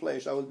wrong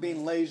place. I was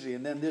being lazy,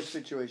 and then this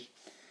situation.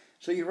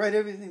 So you write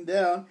everything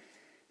down,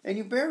 and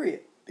you bury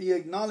it. You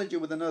acknowledge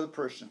it with another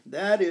person.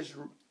 That is,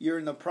 you're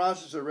in the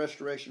process of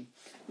restoration.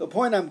 The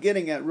point I'm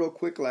getting at real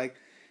quick,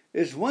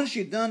 is once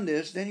you've done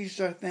this, then you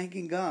start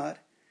thanking God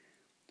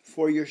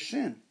for your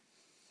sin.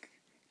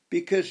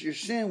 Because your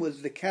sin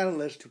was the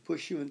catalyst to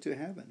push you into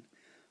heaven.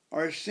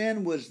 Our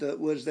sin was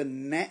the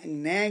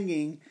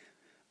nagging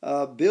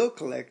bill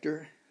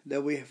collector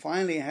that we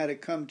finally had to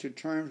come to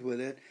terms with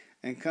it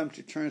and come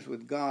to terms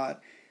with God.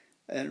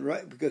 And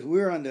right, because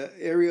we're on the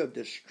area of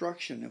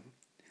destruction.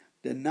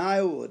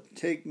 Denial would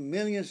take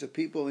millions of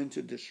people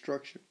into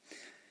destruction.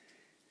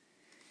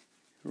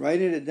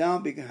 Writing it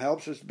down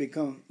helps us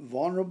become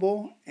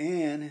vulnerable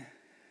and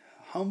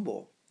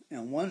humble.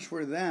 And once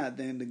we're that,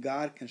 then the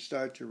God can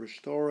start to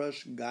restore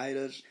us, guide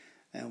us,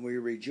 and we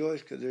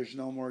rejoice because there's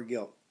no more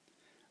guilt.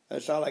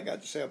 That's all I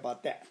got to say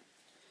about that.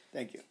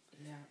 Thank you.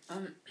 Yeah.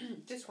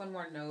 Just one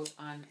more note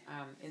on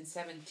in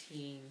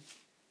 17,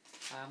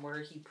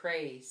 where he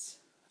prays,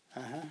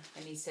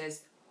 and he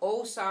says,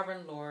 "O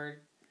sovereign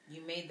Lord,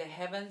 you made the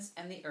heavens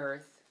and the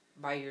earth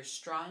by your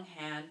strong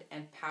hand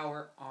and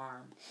power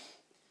arm.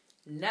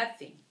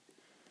 Nothing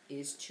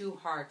is too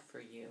hard for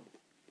you.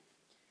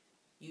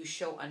 You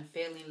show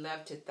unfailing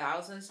love to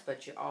thousands,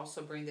 but you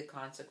also bring the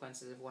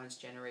consequences of one's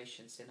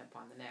generation sin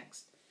upon the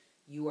next.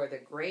 You are the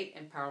great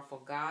and powerful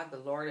God, the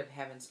Lord of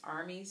heaven's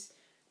armies.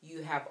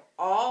 You have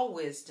all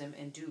wisdom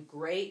and do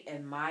great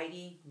and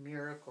mighty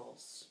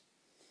miracles.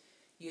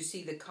 You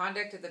see the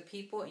conduct of the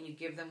people and you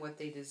give them what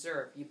they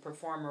deserve. You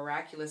perform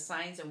miraculous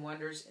signs and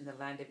wonders in the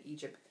land of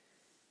Egypt.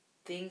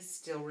 Things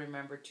still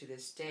remembered to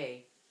this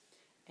day.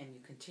 And you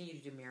continue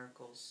to do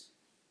miracles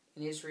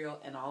in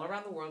Israel and all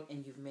around the world,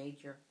 and you've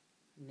made your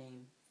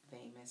name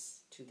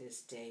famous to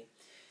this day."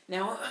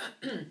 Now,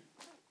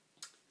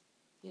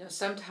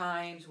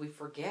 sometimes we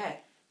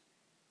forget,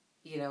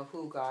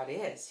 who God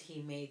is.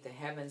 He made the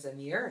heavens and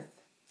the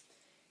earth.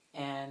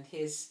 And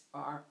his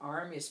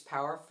arm is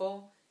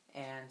powerful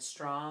and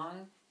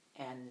strong,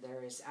 and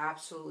there is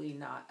absolutely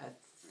not a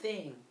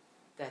thing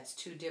that's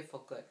too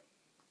difficult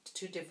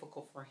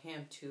for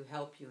him to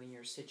help you in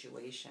your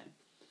situation.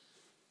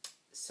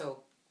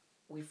 So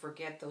we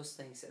forget those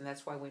things, and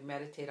that's why we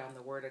meditate on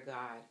the Word of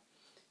God.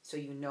 So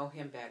you know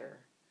him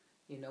better.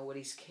 You know what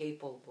he's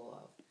capable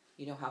of.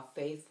 You know how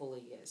faithful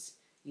he is.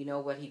 You know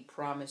what he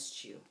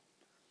promised you.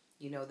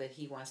 You know that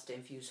he wants to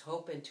infuse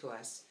hope into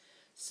us.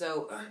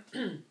 So,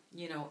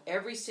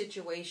 every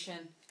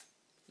situation,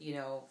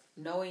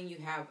 knowing you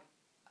have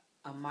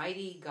a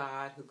mighty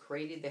God who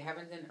created the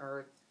heavens and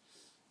earth,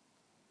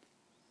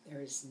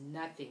 there is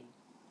nothing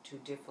too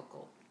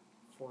difficult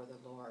for the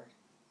Lord.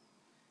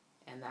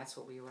 And that's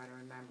what we want to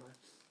remember.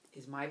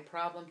 Is my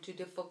problem too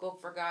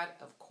difficult for God?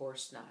 Of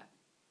course not.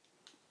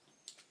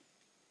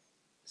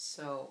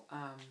 So,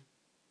 I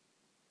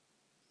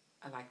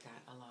like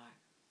that a lot.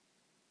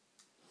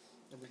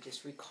 And we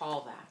just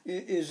recall that.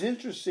 It is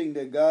interesting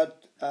that God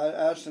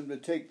asked them to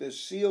take the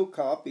sealed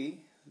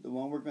copy, the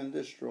one we're going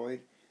to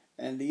destroy,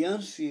 and the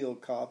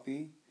unsealed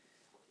copy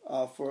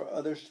for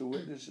others to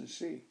witness and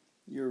see.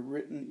 Your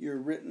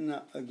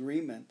written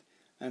agreement,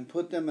 and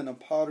put them in a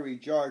pottery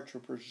jar to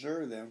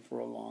preserve them for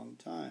a long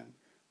time.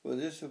 Well,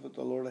 this is what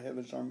the Lord of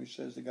Heaven's army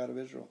says, the God of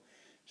Israel.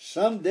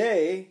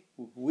 Someday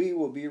we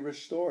will be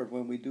restored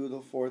when we do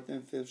the fourth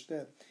and fifth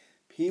step.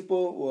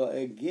 People will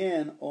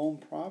again own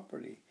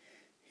property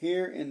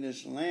here in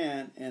this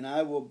land, and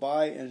they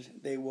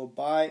will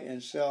buy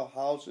and sell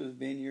houses,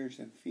 vineyards,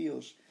 and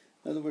fields.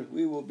 In other words,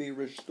 we will be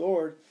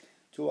restored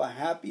to a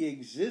happy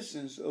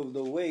existence of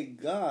the way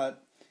God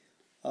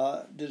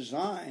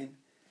designed.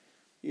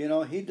 He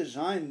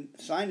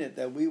signed it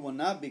that we will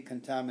not be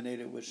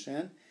contaminated with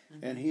sin,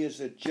 and he is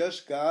a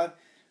just God.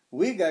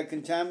 We got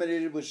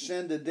contaminated with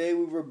sin the day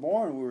we were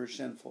born. We were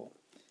sinful.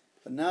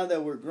 But now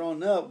that we're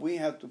grown up, we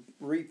have to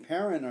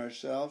reparent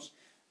ourselves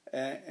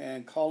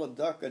and call a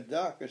duck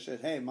and say,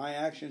 hey, my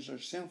actions are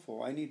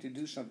sinful. I need to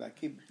do something. I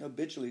keep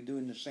habitually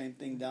doing the same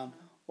thing down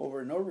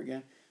over and over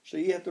again. So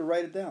you have to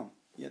write it down.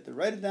 You have to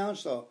write it down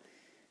so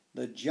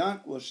the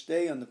junk will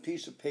stay on the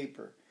piece of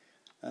paper.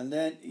 And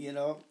then,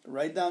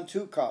 write down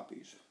 2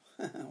 copies.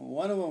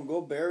 One of them,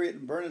 go bury it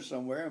and burn it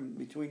somewhere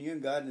between you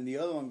and God, and the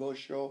other one, go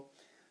show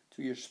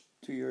to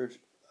your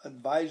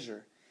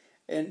advisor.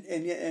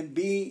 And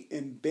be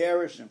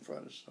embarrassed in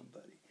front of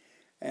somebody.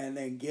 And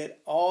then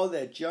get all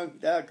that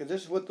junk out, because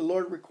this is what the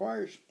Lord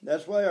requires.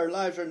 That's why our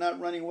lives are not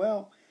running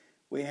well.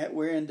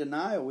 We're in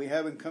denial. We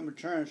haven't come to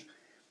terms.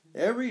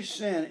 Every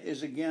sin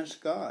is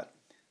against God.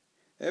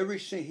 Every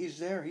sin, he's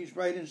there. He's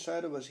right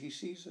inside of us. He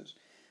sees us.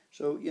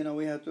 So,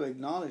 we have to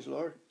acknowledge,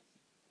 Lord,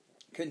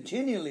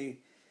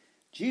 continually,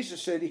 Jesus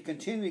said he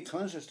continually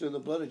cleanses us through the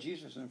blood of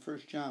Jesus in 1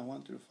 John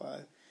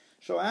 1-5.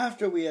 So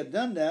after we had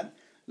done that,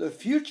 the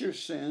future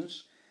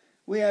sins,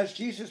 we ask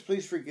Jesus,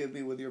 please forgive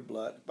me with your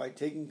blood by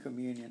taking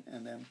communion,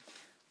 and then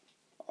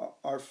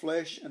our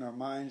flesh and our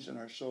minds and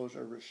our souls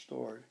are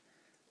restored.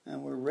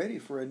 And we're ready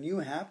for a new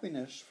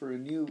happiness, for a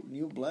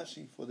new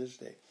blessing for this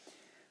day.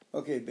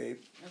 Okay,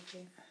 babe.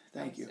 Okay.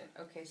 Thank you.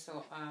 Okay,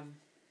 so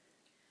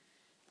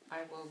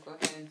I will go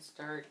ahead and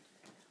start.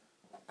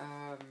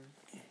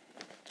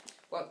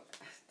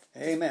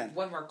 Amen.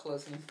 One more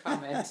closing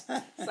comment.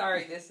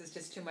 Sorry, this is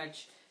just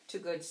too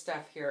good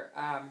stuff here.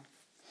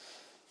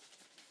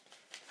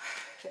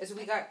 as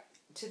we got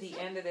to the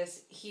end of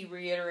this, he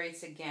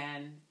reiterates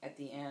again at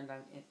the end,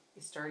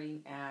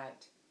 starting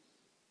at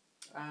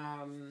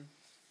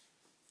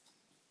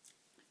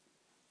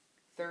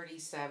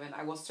 37.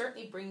 I will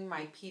certainly bring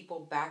my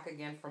people back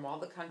again from all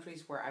the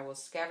countries where I will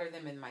scatter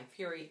them in my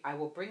fury. I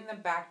will bring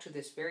them back to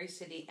this very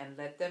city and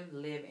let them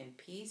live in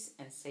peace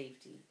and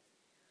safety.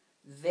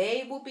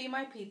 They will be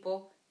my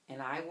people,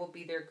 and I will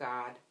be their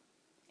God.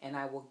 And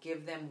I will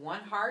give them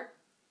one heart,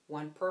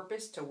 one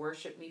purpose to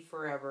worship me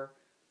forever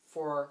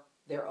for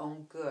their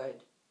own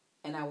good.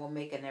 And I will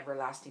make an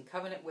everlasting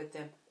covenant with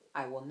them.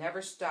 I will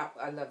never stop.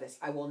 I love this.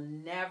 I will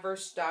never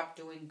stop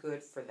doing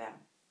good for them.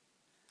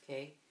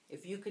 Okay?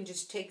 If you can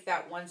just take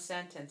that one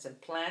sentence and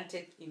plant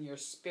it in your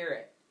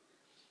spirit.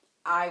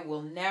 I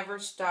will never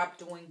stop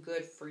doing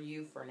good for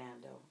you,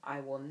 Fernando.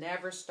 I will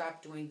never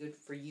stop doing good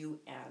for you,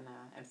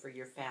 Anna, and for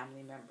your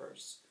family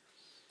members.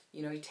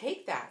 You know, you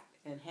take that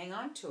and hang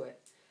on to it.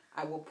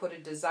 I will put a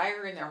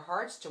desire in their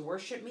hearts to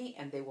worship me,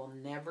 and they will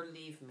never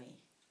leave me.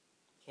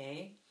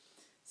 Okay?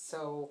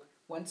 So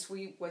once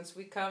we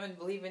come and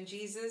believe in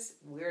Jesus,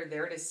 we're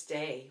there to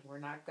stay. We're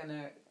not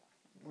gonna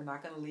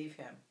leave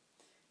him.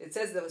 It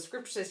says, the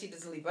scripture says he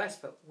doesn't leave us,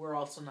 but we're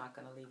also not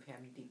going to leave him,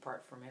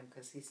 depart from him,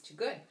 because he's too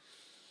good.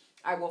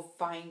 I will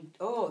find,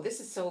 this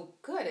is so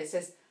good. It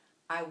says,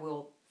 I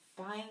will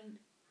find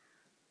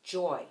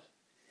joy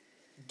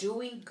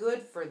doing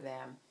good for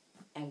them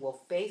and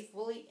will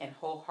faithfully and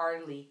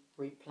wholeheartedly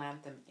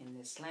replant them in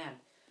this land.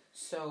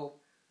 So,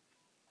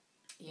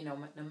 you know,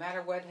 no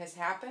matter what has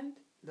happened,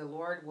 the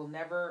Lord will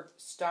never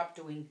stop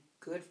doing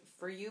good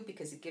for you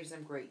because it gives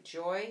him great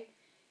joy,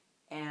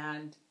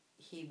 and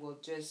he will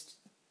just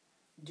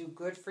do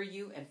good for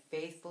you and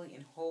faithfully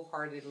and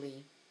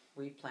wholeheartedly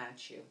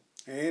replant you.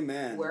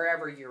 Amen.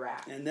 Wherever you're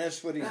at. And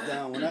that's what he's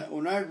done.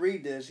 When I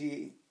read this,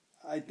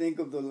 I think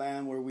of the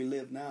land where we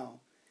live now.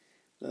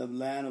 The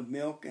land of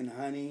milk and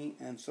honey,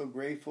 and so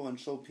grateful and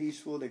so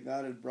peaceful that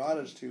God has brought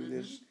us to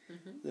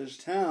this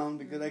town,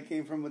 because I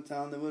came from a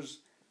town that was,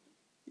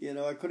 you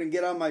know, I couldn't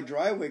get out my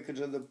driveway because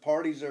of the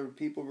parties that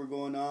people were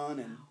going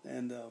on,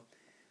 and the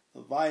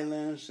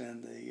violence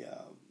and the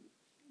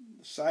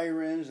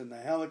sirens and the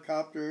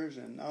helicopters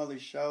and all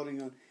this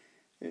shouting on,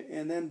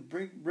 and then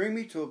bring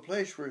me to a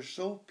place where it's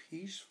so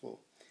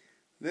peaceful,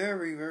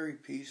 very, very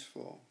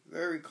peaceful,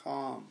 very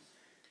calm.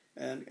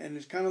 And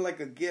it's kind of like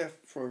a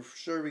gift for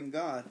serving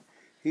God.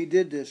 He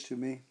did this to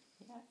me.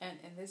 Yeah,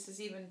 and this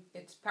is even,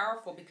 it's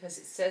powerful because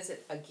it says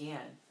it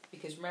again.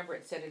 Because remember,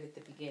 it said it at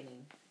the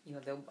beginning. You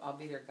know, I'll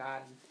be their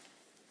God.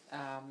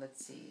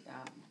 Let's see.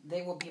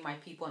 They will be my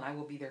people and I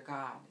will be their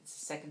God. It's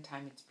the second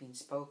time it's being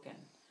spoken.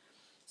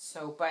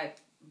 So,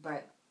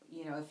 but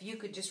you know, if you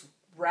could just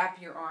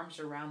wrap your arms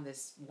around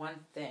this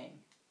one thing.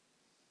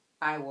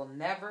 I will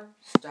never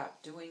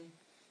stop doing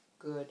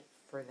good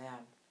for them.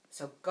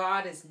 So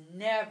God is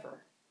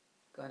never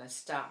going to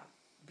stop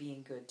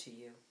being good to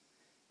you.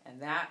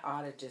 And that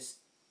ought to just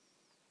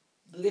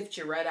lift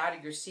you right out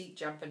of your seat,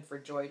 jumping for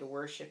joy to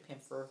worship him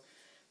for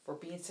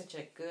being such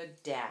a good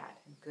dad,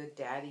 a good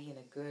daddy, and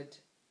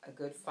a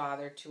good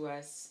father to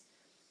us.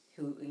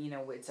 Who, you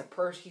know, he's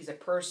a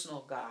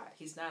personal God.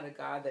 He's not a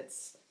God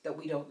that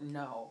we don't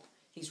know.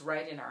 He's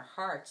right in our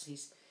hearts.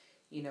 He's,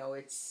 you know,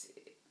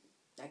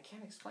 I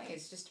can't explain.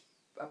 It's just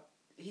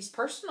he's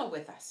personal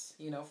with us,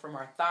 you know, from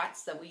our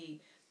thoughts that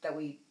we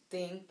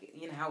think,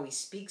 you know, how he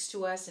speaks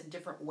to us in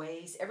different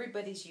ways.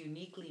 Everybody's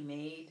uniquely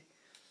made,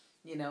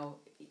 you know.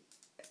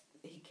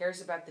 He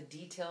cares about the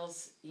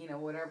details, you know,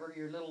 whatever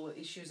your little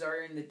issues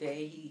are in the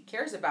day. He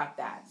cares about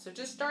that. So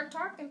just start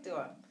talking to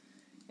him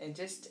and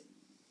just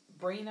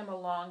bring him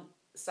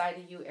alongside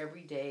of you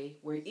every day.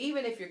 Where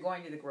even if you're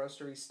going to the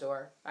grocery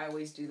store, I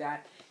always do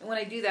that. And when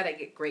I do that, I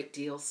get great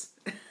deals.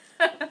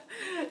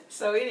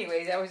 So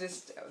anyway, that was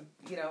just,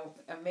 you know,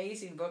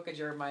 amazing book of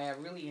Jeremiah. I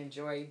really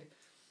enjoyed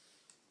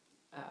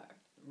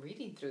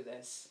reading through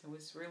this. It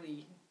was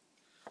really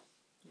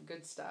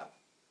good stuff.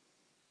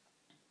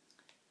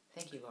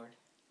 Thank you, Lord.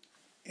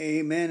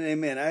 Amen,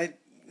 amen.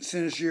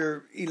 Since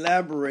you're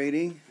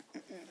elaborating,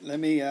 let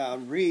me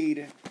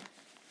read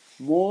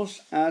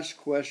most asked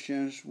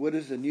questions. What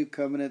is the new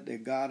covenant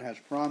that God has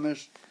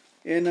promised?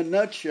 In a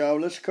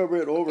nutshell, let's cover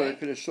it over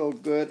because it's so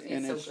good.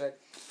 It's so good.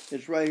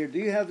 It's right here. Do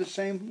you have the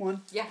same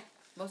one? Yeah.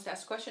 Most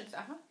asked questions.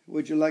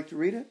 Would you like to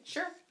read it?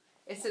 Sure.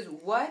 It says,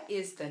 what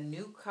is the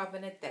new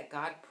covenant that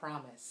God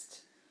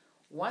promised?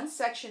 One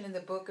section in the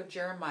book of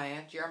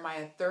Jeremiah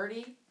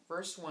 30,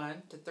 verse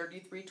 1 to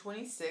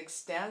 33:26,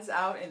 stands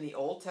out in the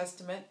Old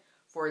Testament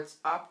for its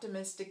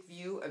optimistic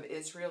view of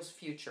Israel's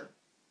future.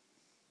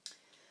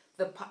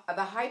 The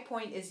high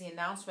point is the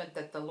announcement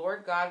that the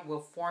Lord God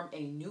will form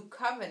a new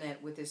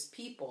covenant with his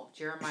people,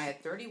 Jeremiah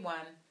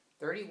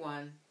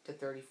 31 to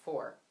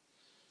 34.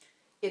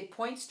 It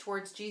points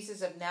towards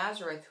Jesus of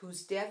Nazareth,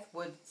 whose death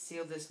would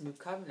seal this new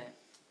covenant.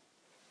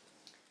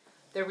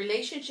 The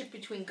relationship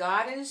between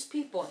God and his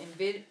people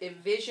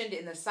envisioned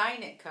in the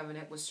Sinai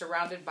covenant was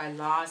surrounded by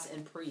laws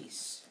and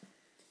priests.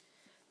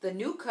 The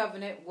new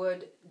covenant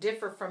would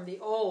differ from the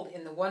old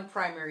in the one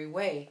primary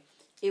way.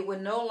 It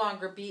would no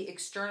longer be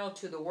external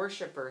to the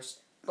worshipers,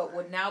 but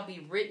would now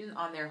be written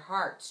on their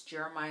hearts.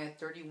 Jeremiah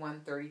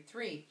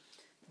 31:33.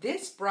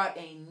 This brought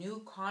a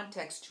new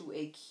context to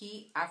a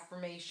key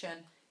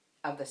affirmation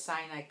of the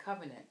Sinai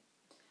covenant.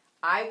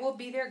 I will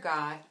be their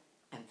God,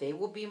 and they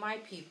will be my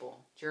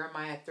people.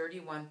 Jeremiah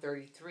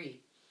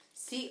 31:33.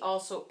 See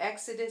also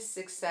Exodus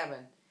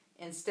 6:7.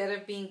 Instead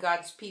of being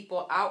God's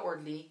people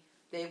outwardly,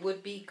 they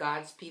would be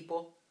God's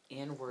people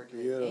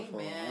inwardly. Beautiful,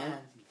 Amen. huh?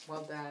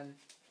 Well done.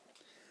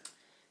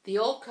 The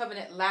old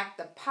covenant lacked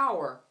the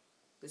power.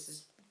 This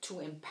is to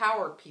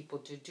empower people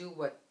to do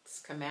what's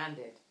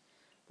commanded.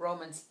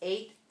 Romans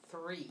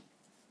 8:3.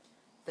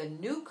 The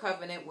new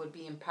covenant would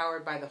be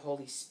empowered by the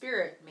Holy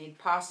Spirit, made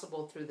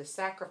possible through the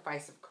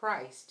sacrifice of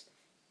Christ.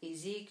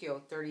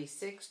 Ezekiel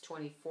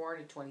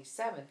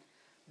 36:24-27.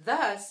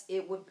 Thus,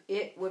 it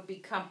would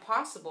become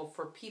possible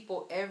for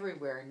people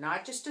everywhere,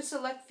 not just a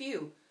select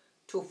few,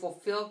 to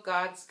fulfill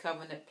God's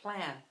covenant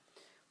plan.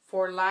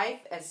 For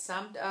life as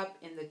summed up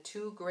in the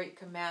two great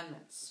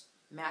commandments,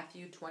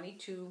 Matthew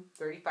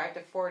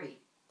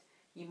 22:35-40.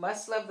 You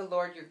must love the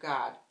Lord your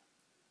God,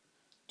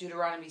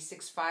 Deuteronomy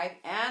 6:5,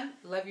 and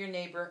love your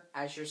neighbor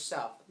as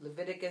yourself,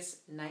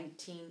 Leviticus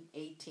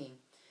 19:18.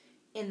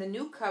 In the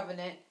new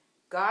covenant,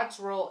 God's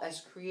role as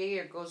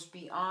creator goes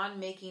beyond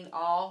making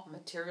all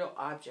material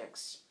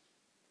objects.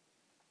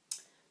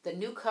 The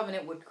new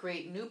covenant would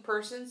create new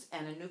persons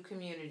and a new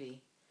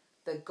community.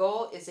 The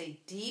goal is a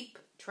deep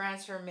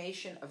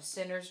transformation of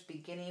sinners,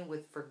 beginning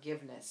with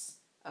forgiveness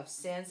of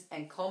sins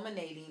and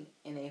culminating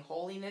in a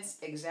holiness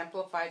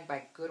exemplified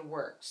by good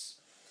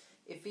works.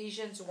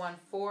 Ephesians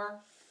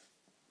 1:4,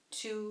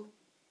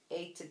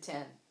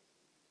 2:8-10.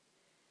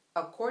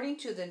 According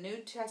to the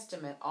New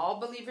Testament, all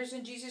believers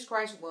in Jesus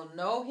Christ will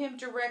know him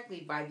directly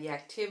by the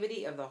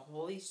activity of the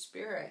Holy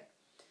Spirit.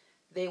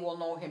 They will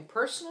know him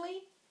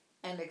personally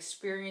and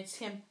experience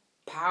him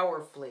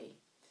powerfully,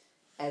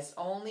 as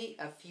only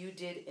a few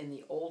did in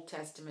the Old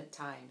Testament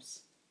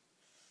times.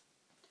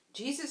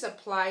 Jesus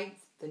applied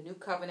the new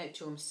covenant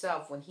to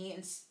himself when he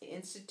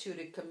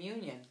instituted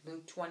communion,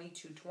 Luke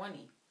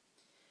 22:20.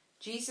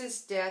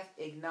 Jesus' death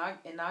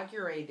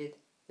inaugurated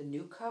the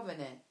new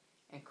covenant,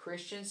 and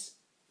Christians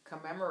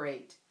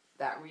commemorate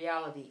that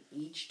reality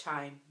each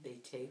time they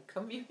take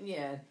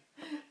communion.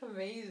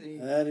 Amazing.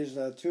 That is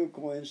too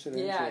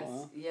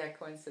coincidental. Yeah,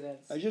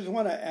 coincidence. I just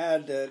want to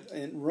add that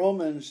in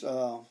Romans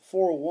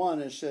 4:1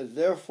 it says,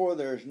 therefore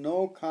there is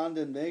no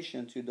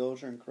condemnation to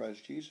those who are in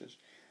Christ Jesus.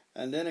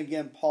 And then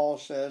again Paul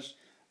says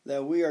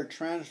that we are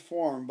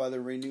transformed by the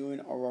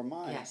renewing of our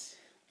mind. Yes.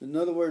 In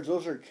other words,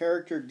 those are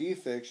character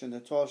defects in the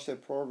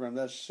 12-step program.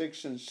 That's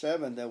 6 and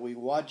 7, that we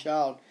watch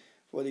out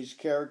for these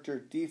character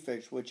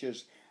defects, which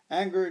is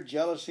anger,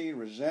 jealousy,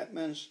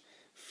 resentments,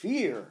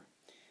 fear.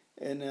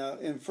 And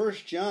in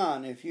 1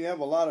 John, if you have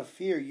a lot of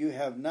fear, you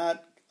have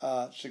not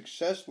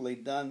successfully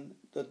done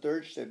the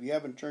third step. You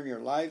haven't turned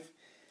your life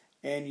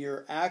and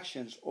your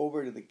actions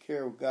over to the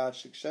care of God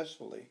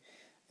successfully.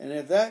 And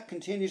if that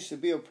continues to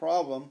be a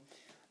problem,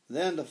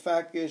 then the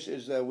fact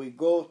is that we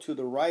go to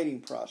the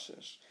writing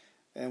process.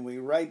 And we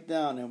write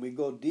down, and we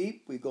go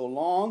deep, we go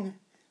long,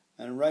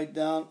 and write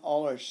down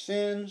all our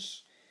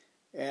sins.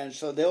 And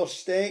so they'll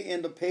stay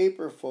in the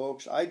paper,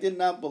 folks. I did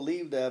not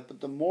believe that,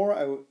 but the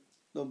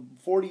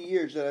 40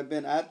 years that I've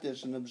been at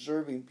this and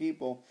observing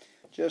people,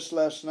 just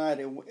last night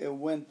it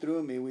went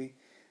through me.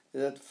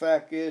 The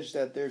fact is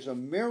that there's a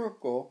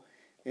miracle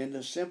in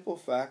the simple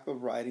fact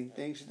of writing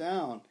things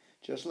down.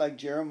 Just like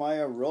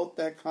Jeremiah wrote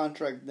that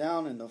contract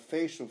down in the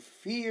face of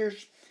fears.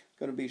 It's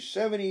going to be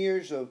 70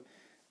 years of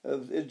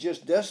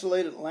just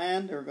desolated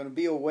land. They're going to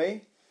be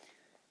away.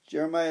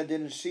 Jeremiah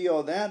didn't see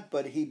all that,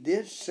 but he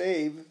did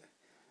save.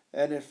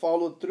 And it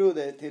followed through.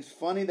 That it's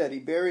funny that he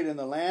buried in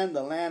the land.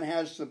 The land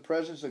has the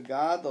presence of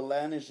God. The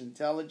land is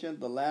intelligent.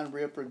 The land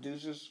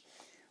reproduces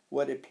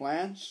what it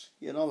plants,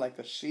 like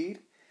a seed.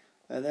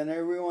 And then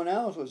everyone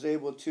else was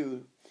able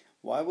to.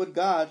 Why would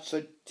God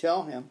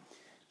tell him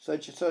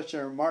such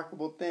a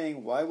remarkable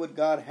thing? Why would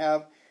God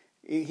have?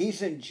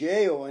 He's in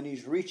jail and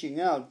he's reaching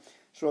out.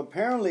 So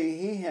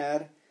apparently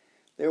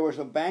there was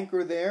a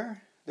banker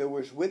there. There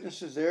was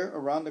witnesses there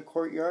around the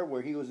courtyard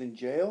where he was in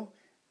jail.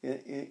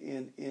 It's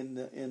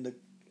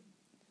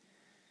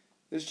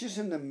just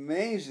an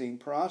amazing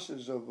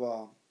process of.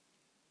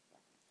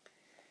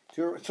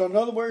 So in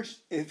other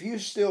words,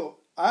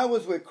 I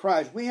was with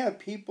Christ. We have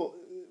people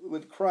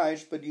with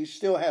Christ, but you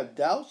still have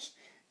doubts.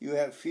 You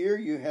have fear.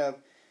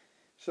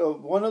 So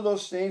one of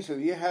those things. If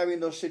you're having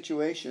those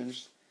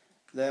situations,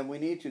 then we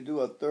need to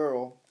do a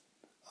thorough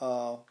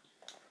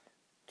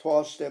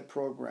 12-step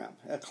program,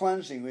 a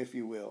cleansing, if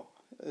you will.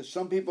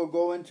 Some people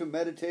go into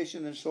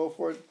meditation and so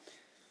forth.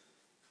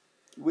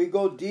 We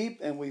go deep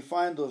and we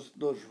find those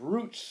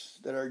roots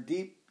that are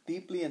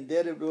deeply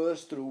indebted to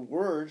us through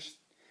words,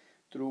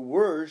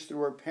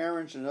 through our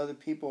parents and other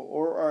people,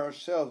 or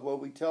ourselves,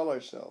 what we tell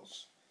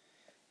ourselves.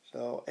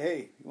 So,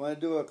 hey, you want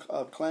to do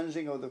a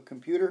cleansing of the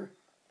computer?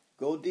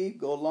 Go deep,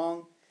 go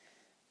long.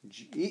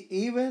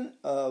 Even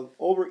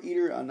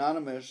Overeater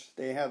Anonymous,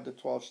 they have the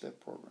 12-step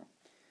program.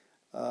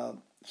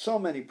 so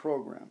many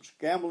programs.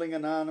 Gambling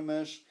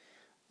Anonymous,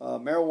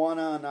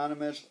 Marijuana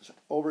Anonymous,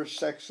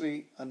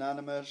 Oversexy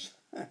Anonymous.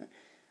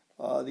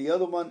 The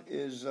other one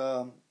is,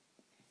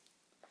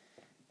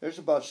 there's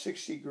about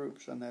 60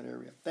 groups in that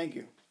area. Thank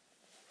you.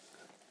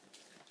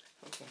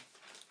 Okay.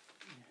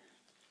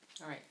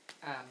 All right.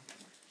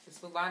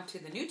 Let's move on to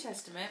the New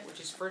Testament, which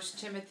is 1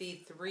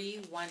 Timothy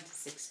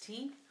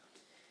 3:1-16.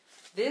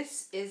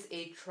 This is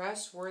a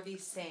trustworthy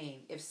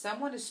saying. If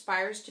someone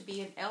aspires to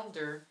be an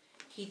elder,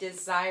 he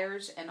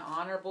desires an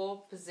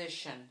honorable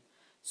position.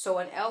 So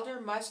an elder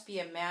must be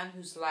a man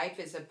whose life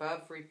is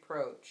above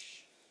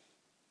reproach.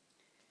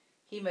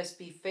 He must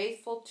be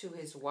faithful to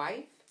his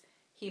wife.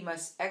 He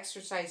must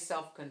exercise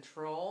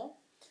self-control,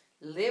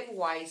 live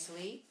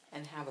wisely,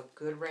 and have a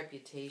good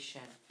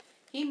reputation.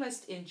 He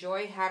must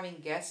enjoy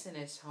having guests in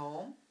his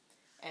home,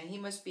 and he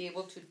must be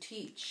able to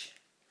teach.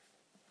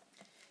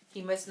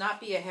 He must not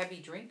be a heavy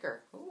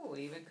drinker. Ooh, it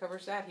even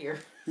covers that here.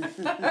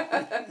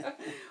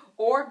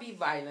 Or be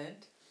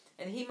violent.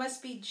 And he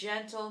must be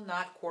gentle,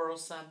 not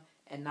quarrelsome,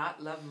 and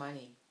not love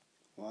money.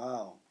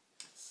 Wow.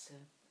 So,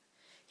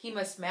 he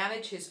must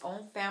manage his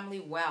own family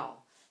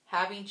well,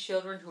 having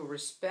children who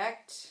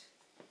respect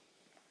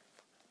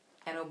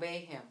and obey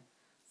him.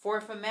 For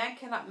if a man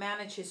cannot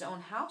manage his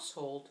own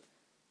household,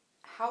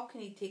 how can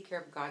he take care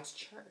of God's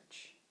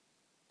church?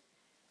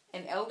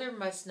 An elder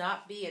must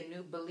not be a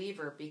new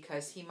believer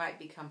because he might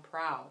become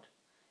proud,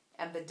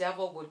 and the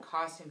devil would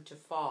cause him to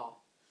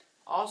fall.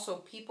 Also,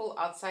 people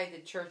outside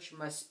the church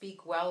must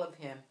speak well of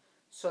him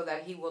so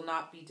that he will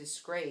not be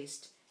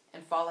disgraced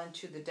and fall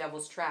into the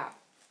devil's trap.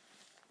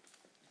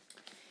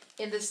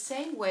 In the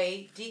same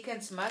way,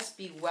 deacons must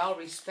be well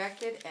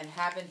respected and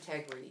have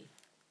integrity.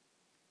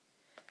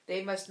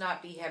 They must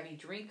not be heavy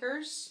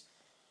drinkers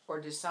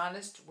or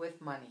dishonest with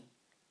money.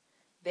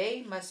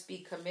 They must be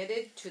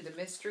committed to the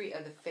mystery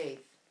of the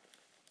faith,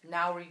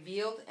 now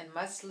revealed, and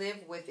must live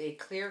with a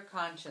clear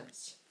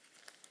conscience.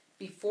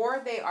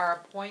 Before they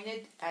are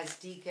appointed as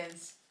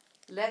deacons,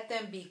 let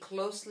them be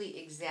closely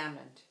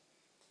examined.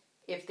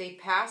 If they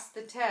pass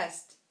the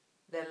test,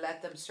 then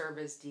let them serve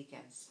as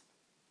deacons.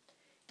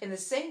 In the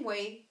same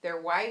way, their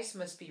wives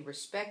must be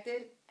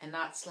respected and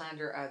not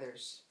slander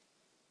others.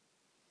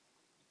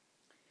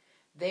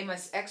 They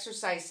must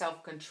exercise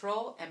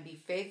self-control and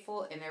be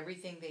faithful in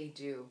everything they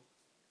do.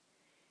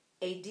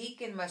 A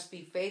deacon must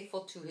be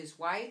faithful to his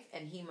wife,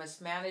 and he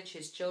must manage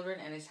his children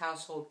and his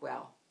household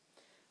well.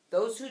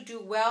 Those who do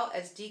well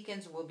as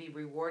deacons will be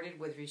rewarded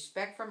with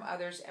respect from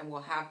others and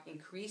will have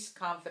increased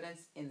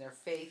confidence in their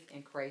faith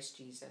in Christ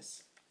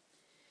Jesus.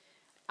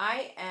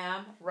 I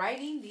am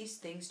writing these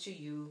things to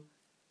you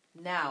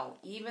now,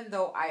 even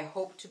though I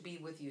hope to be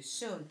with you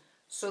soon,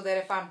 so that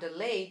if I'm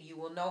delayed, you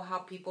will know how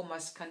people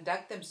must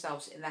conduct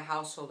themselves in the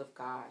household of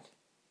God.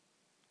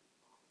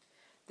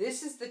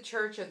 This is the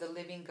church of the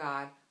living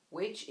God,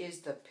 which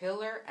is the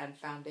pillar and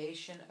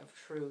foundation of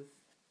truth.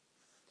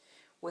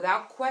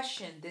 Without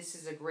question, this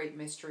is a great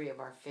mystery of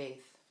our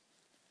faith.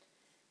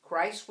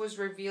 Christ was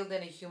revealed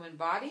in a human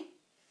body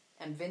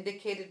and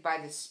vindicated by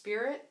the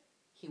Spirit.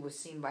 He was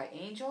seen by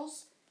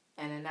angels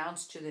and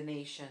announced to the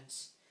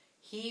nations.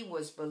 He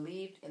was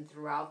believed in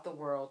throughout the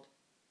world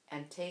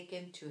and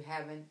taken to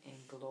heaven in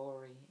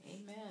glory.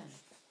 Amen.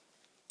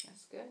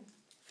 That's good.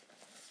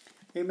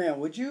 Amen.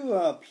 Would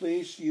you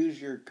please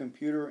use your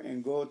computer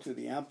and go to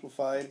the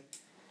Amplified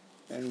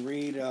and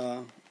read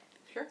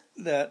Sure.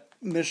 that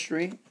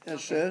mystery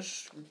that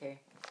says Okay.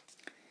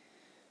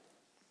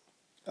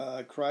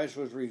 Christ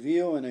was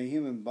revealed in a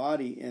human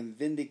body and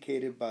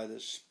vindicated by the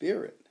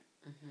Spirit.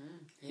 Mm-hmm.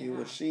 Yeah. He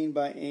was seen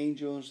by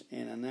angels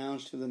and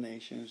announced to the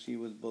nations. He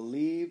was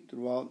believed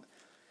throughout.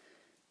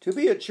 To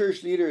be a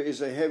church leader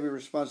is a heavy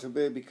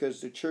responsibility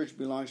because the church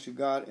belongs to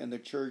God and the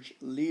church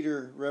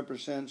leader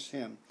represents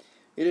Him.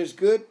 It is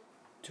good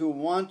to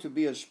want to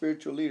be a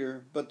spiritual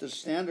leader, but the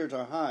standards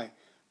are high.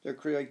 The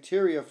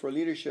criteria for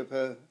leadership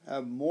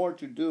have more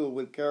to do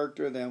with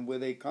character than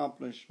with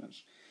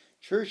accomplishments.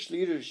 Church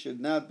leaders should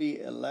not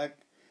be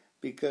elect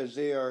because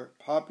they are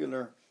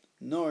popular,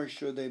 nor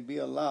should they be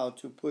allowed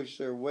to push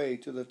their way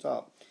to the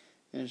top.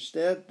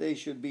 Instead, they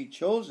should be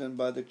chosen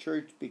by the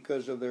church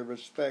because of their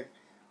respect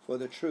for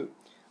the truth,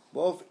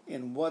 both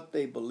in what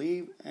they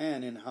believe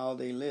and in how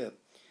they live.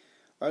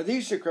 Are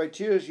these the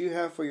criteria you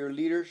have for your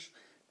leaders?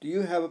 Do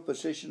you have a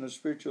position of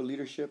spiritual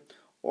leadership,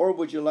 or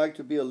would you like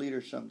to be a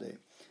leader someday?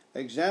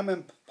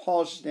 Examine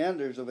Paul's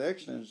standards of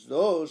excellence.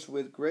 Those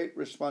with great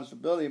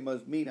responsibility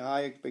must meet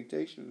high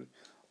expectations.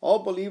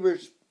 All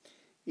believers,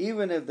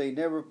 even if they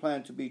never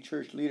plan to be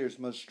church leaders,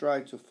 must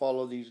strive to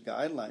follow these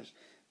guidelines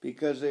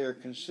because they are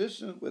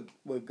consistent with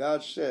what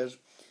God says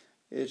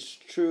is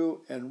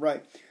true and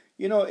right.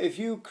 You know, if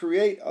you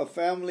create a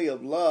family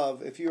of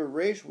love, if you're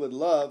raised with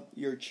love,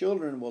 your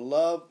children will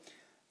love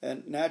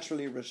and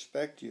naturally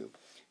respect you.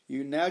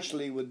 You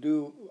naturally would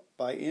do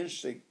by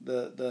instinct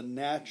the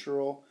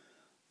natural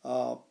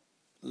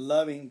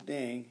loving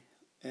thing.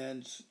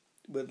 And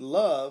with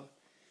love,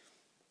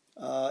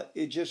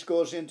 it just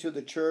goes into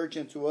the church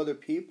and to other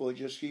people.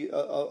 Just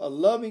a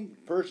loving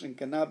person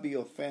cannot be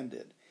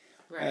offended.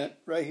 Right.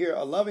 Right here,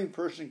 a loving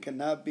person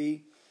cannot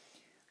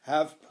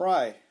have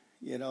pride,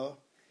 you know.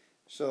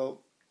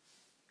 So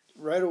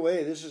right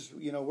away, this is,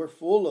 you know, we're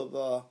full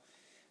of,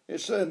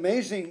 it's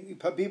amazing.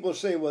 People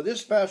say, well,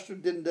 this pastor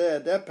didn't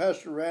that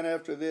pastor ran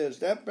after this,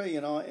 that,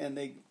 you know, and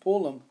they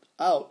pull them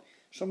out.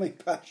 So many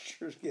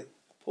pastors get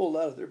pulled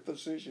out of their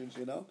positions,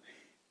 you know,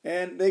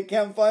 and they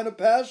can't find a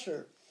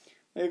pastor.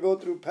 They go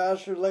through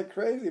pastors like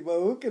crazy, but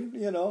who can,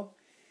 you know,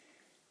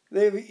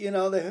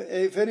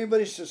 if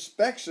anybody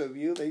suspects of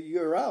you,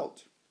 you're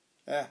out.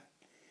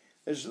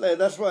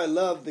 That's why I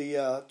love the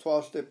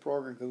 12-step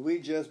program, because we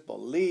just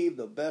believe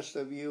the best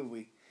of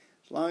you.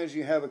 As long as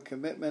you have a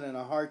commitment and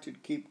a heart to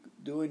keep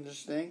doing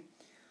this thing,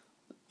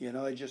 you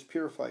know, it just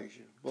purifies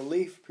you.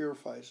 Belief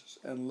purifies us,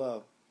 and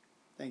love.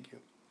 Thank you.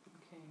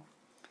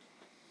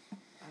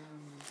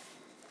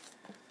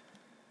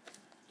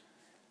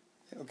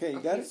 Okay, you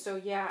got it? So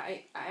yeah,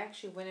 I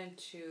actually went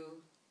into,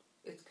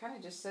 it kind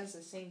of just says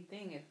the same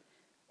thing. It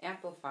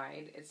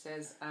amplified. It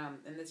says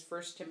in this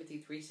 1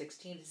 Timothy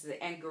 3:16, it says,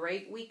 and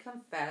great we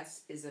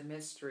confess is a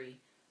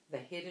mystery, the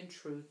hidden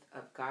truth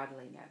of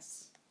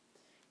godliness.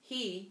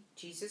 He,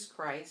 Jesus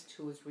Christ,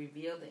 who was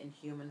revealed in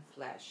human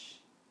flesh,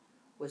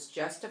 was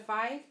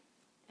justified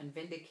and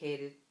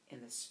vindicated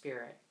in the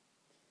Spirit,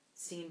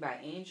 seen by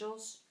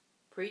angels,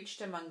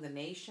 preached among the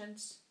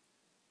nations,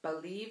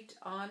 believed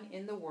on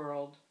in the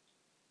world,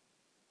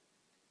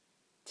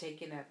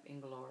 taken up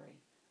in glory.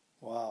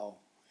 Wow.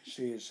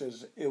 See, it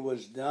says it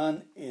was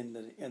done in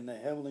the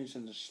heavenlies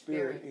in the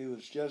Spirit. He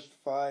was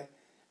justified,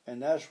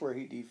 and that's where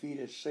he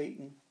defeated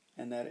Satan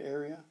in that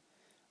area.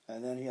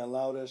 And then he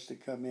allowed us to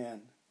come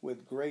in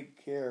with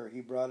great care.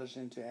 He brought us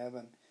into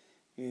heaven.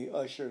 He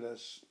ushered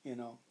us, you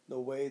know, the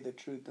way, the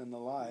truth, and the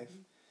life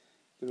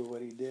through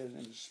what he did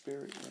in the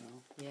Spirit, you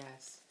know.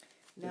 Yes.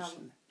 Now,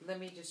 let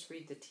me just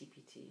read the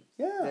TPT.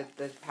 Yeah.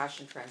 The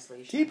Passion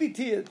Translation. TPT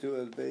it to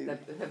us, baby.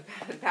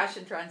 The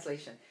Passion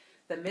Translation.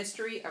 The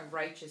mystery of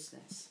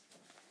righteousness.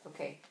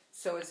 Okay,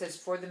 so it says,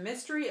 for the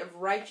mystery of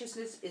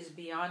righteousness is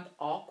beyond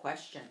all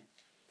question.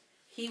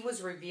 He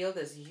was revealed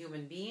as a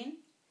human being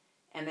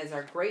and as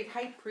our great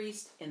high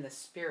priest in the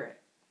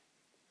Spirit.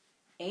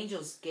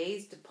 Angels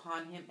gazed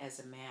upon him as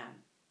a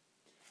man.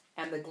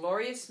 And the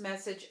glorious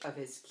message of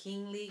his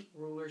kingly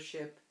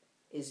rulership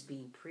is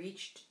being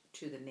preached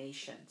to the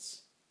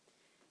nations.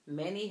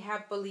 Many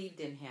have believed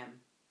in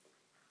him,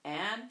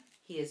 and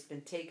he has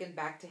been taken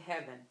back to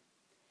heaven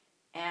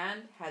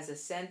and has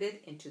ascended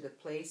into the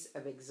place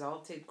of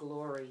exalted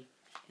glory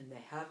in the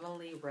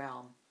heavenly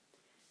realm.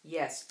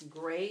 Yes,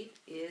 great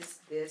is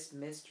this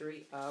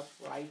mystery of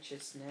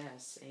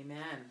righteousness.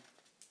 Amen.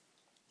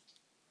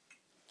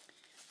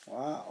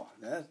 Wow,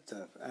 that's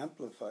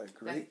amplified.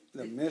 Great.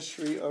 The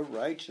mystery of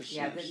righteousness.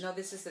 Yeah,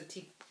 this is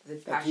the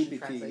Passion TPT,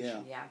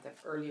 Translation. Yeah, the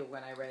earlier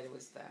when I read it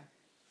was the...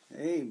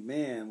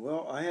 Amen.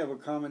 Well, I have a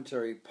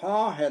commentary.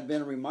 Paul had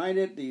been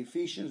reminded the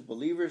Ephesians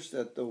believers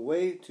that the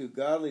way to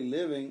godly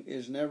living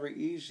is never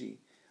easy.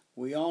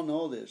 We all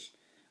know this.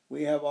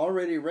 We have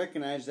already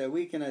recognized that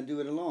we cannot do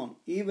it alone.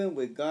 Even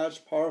with God's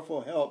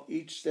powerful help,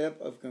 each step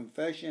of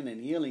confession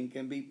and healing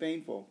can be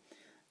painful.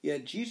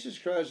 Yet Jesus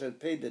Christ has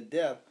paid the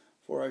debt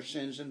for our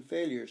sins and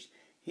failures.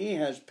 He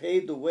has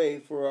paved the way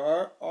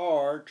for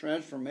our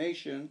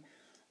transformation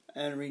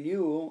and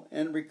renewal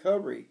and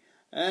recovery,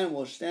 and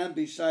will stand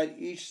beside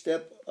each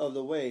step of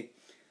the way.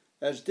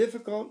 As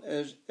difficult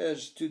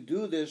as to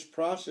do this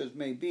process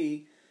may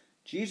be,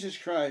 Jesus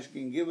Christ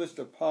can give us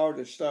the power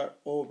to start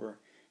over.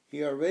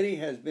 He already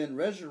has been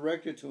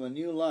resurrected to a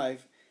new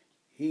life.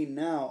 He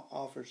now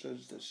offers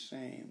us the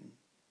same.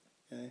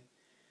 Okay?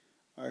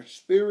 Our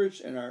spirits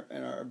and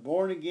our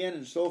born again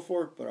and so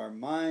forth, but our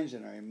minds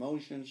and our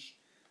emotions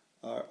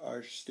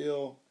are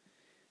still,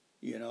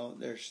 you know,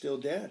 they're still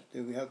dead.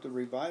 We have to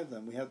revive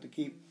them. We have to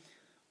keep.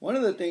 One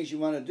of the things you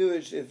want to do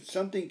is, if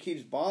something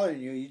keeps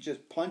bothering you, you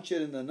just punch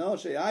it in the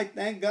nose. Say, I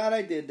thank God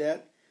I did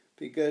that,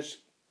 because,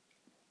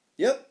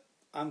 yep,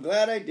 I'm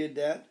glad I did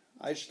that.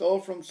 I stole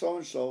from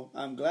so-and-so.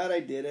 I'm glad I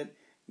did it.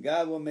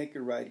 God will make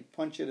it right. You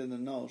punch it in the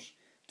nose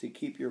to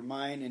keep your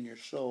mind and your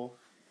soul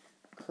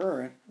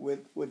current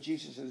with what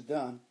Jesus has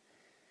done.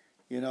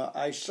 You know,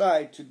 I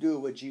decide to do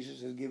what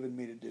Jesus has given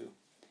me to do.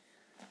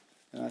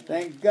 And I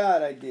thank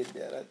God I did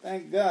that. I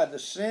thank God the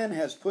sin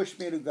has pushed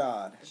me to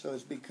God. So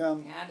it's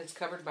become... And it's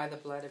covered by the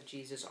blood of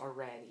Jesus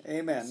already.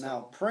 Amen. So. Now,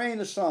 praying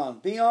the song.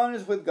 Be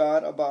honest with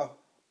God about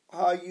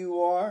how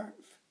you are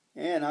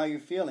and how you're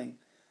feeling.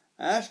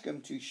 Ask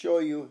Him to show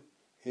you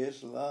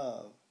His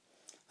love.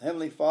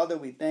 Heavenly Father,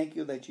 we thank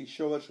you that you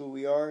show us who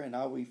we are and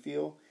how we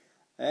feel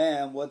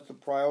and what the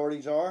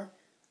priorities are.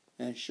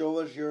 And show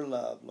us your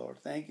love, Lord.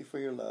 Thank you for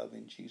your love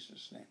in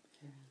Jesus' name.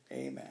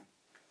 Amen.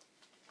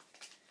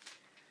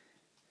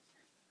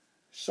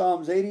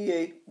 Psalms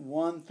 88,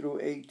 1 through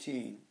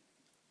 18.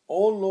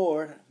 O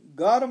Lord,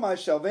 God of my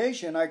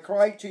salvation, I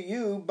cry to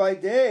you by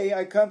day,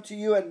 I come to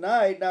you at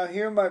night. Now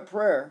hear my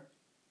prayer.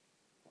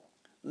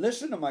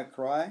 Listen to my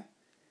cry,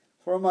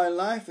 for my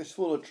life is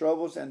full of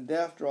troubles and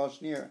death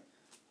draws near.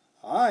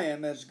 I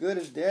am as good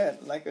as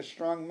dead, like a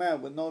strong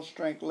man with no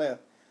strength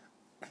left.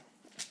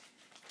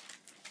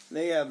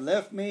 They have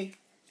left me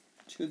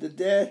to the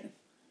dead,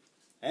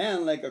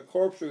 and like a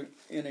corpse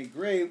in a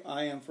grave,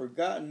 I am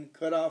forgotten,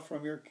 cut off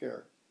from your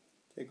care.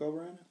 Take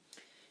over, Anna.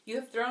 You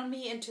have thrown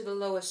me into the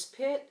lowest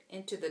pit,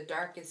 into the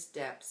darkest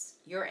depths.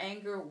 Your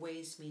anger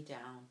weighs me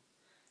down.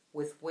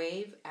 With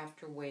wave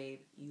after wave,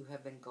 you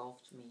have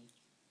engulfed me.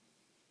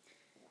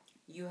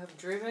 You have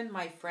driven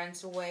my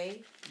friends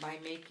away by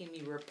making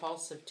me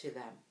repulsive to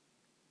them.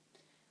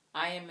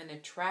 I am in a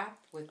trap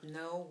with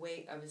no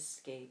way of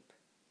escape.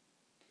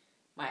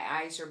 My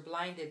eyes are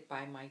blinded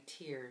by my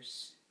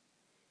tears.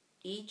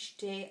 Each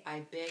day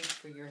I beg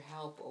for your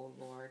help, O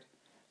Lord.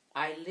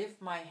 I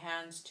lift my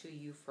hands to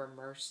you for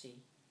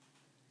mercy.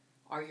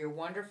 Are your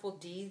wonderful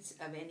deeds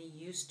of any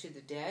use to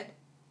the dead?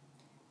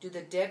 Do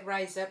the dead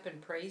rise up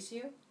and praise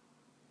you?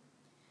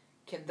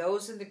 Can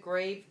those in the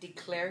grave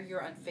declare your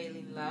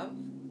unfailing love?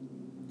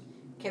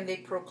 Can they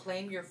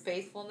proclaim your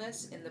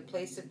faithfulness in the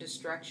place of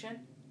destruction?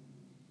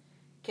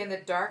 Can the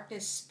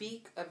darkness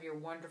speak of your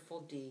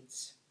wonderful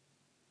deeds?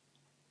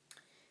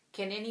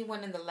 Can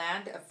anyone in the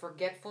land of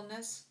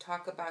forgetfulness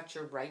talk about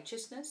your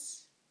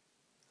righteousness?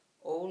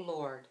 O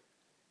Lord,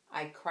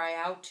 I cry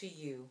out to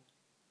you.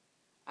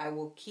 I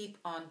will keep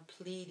on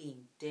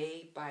pleading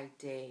day by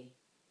day.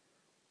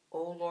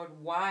 O Lord,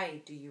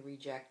 why do you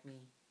reject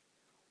me?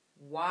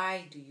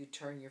 Why do you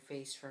turn your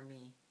face from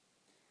me?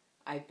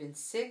 I've been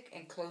sick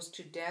and close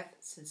to death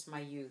since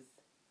my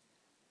youth.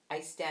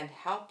 I stand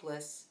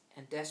helpless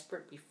and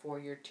desperate before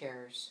your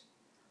terrors.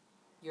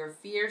 Your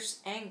fierce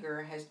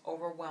anger has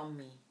overwhelmed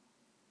me.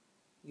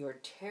 Your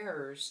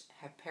terrors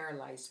have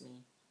paralyzed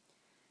me.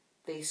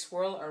 They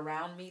swirl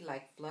around me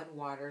like flood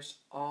waters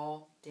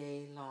all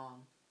day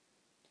long.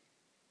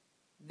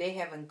 They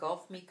have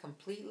engulfed me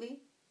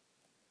completely.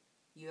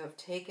 You have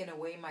taken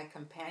away my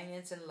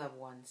companions and loved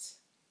ones.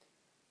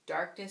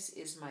 Darkness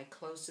is my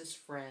closest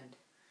friend.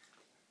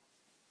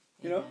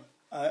 You know,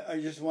 I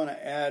just want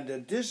to add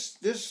that this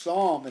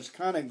psalm is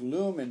kind of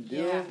gloom and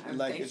doom,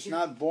 like it's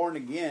not born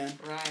again.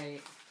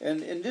 Right.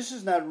 And this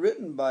is not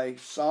written by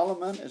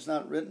Solomon. It's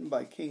not written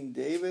by King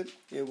David.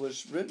 It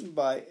was written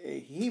by a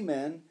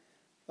Heman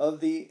of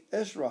the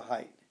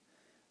Ezrahite,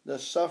 the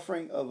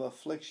suffering of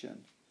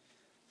affliction.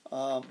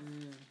 Wow.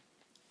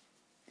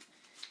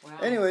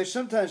 Anyway,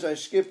 sometimes I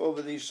skip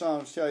over these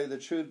psalms, tell you the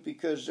truth,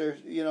 because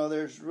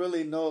there's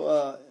really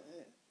no.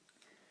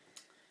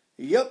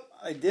 Yep,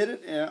 I did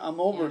it, and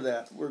I'm over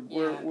that. We're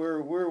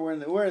in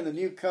the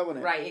new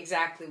covenant. Right,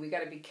 exactly. We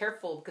got to be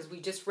careful because we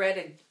just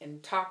read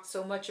and talked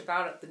so much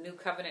about it, the new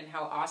covenant, and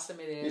how awesome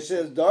it is. He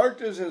says,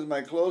 "Darkness is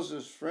my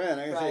closest friend."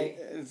 I say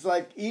it's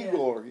like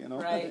Igor, you know.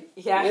 Right.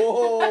 Yeah.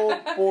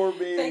 Oh, poor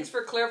baby. Thanks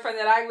for clarifying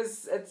that. I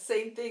was the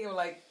same thing. I'm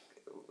like,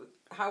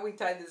 how we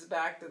tie this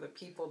back to the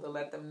people to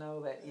let them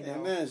know that, you know.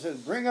 Amen. It says,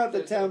 bring out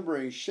the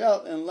tambourine,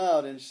 shout and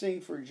loud, and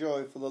sing for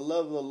joy, for the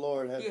love of the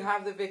Lord has... You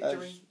have the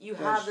victory. You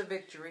have the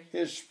victory.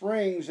 His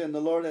springs and the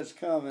Lord has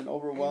come and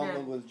overwhelmed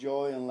them with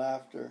joy and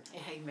laughter.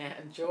 Amen.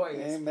 Joy.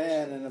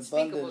 Amen. And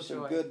abundance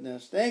of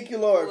goodness. Thank you,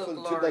 Lord,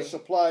 for the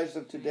supplies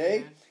of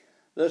today. Amen.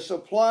 The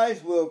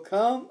supplies will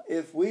come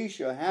if we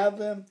shall have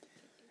them.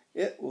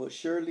 It will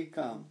surely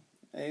come.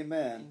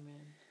 Amen. Amen.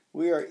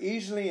 We are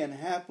easily and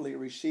happily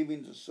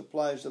receiving the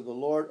supplies of the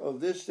Lord of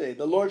this day.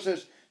 The Lord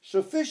says,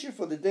 sufficient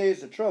for the day is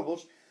the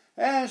troubles,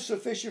 and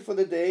sufficient for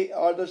the day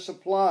are the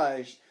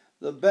supplies,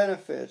 the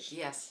benefits.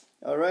 Yes.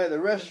 All right, the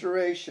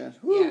restoration.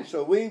 Yeah.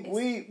 So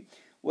we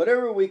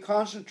whatever we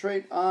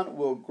concentrate on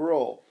will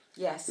grow.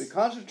 Yes. If we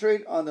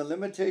concentrate on the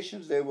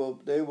limitations, they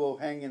will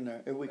hang in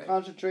there. If we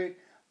concentrate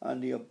on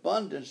the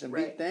abundance and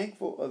be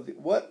thankful of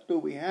what do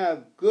we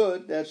have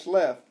good that's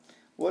left.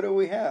 What do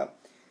we have?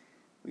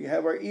 We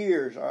have our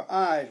ears, our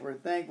eyes. We're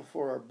thankful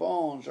for our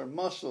bones, our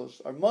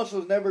muscles. Our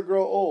muscles never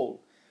grow old.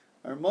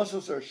 Our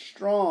muscles are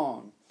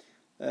strong,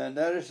 and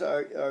that is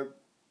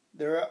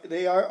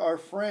they are our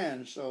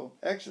friends. So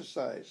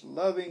exercise,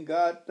 loving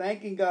God,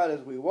 thanking God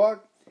as we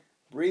walk,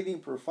 breathing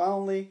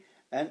profoundly,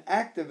 and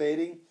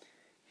activating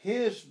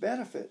His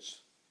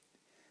benefits.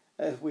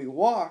 As we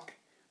walk,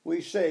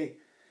 we say,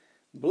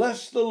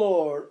 "Bless the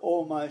Lord,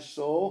 O my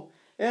soul,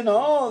 and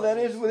all that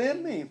is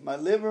within me, my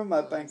liver,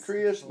 my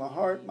pancreas, my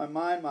heart, my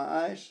mind, my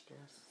eyes,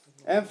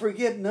 and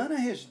forget none of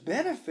His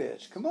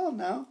benefits." Come on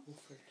now.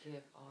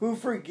 Who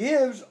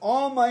forgives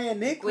all my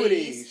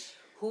iniquities,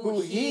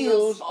 who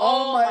heals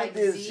all my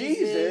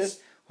diseases,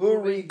 who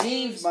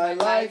redeems my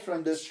life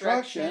from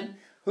destruction,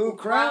 who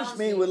crowns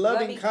me with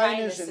loving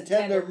kindness and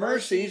tender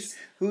mercies,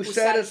 who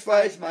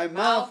satisfies my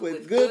mouth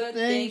with good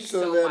things,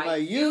 so that my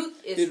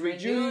youth is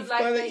renewed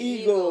like the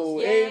eagle.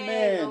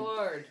 Amen.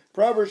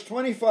 Proverbs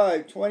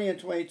 25:20 and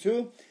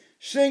 22.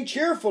 Sing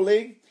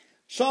cheerfully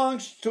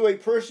songs to a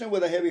person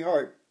with a heavy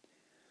heart.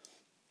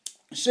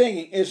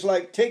 Singing is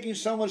like taking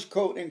someone's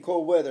coat in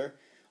cold weather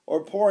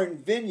or pouring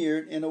vinegar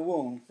in a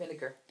wound.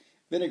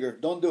 Vinegar.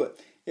 Don't do it.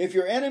 If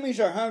your enemies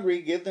are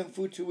hungry, give them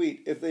food to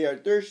eat. If they are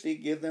thirsty,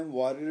 give them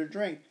water to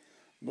drink.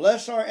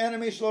 Bless our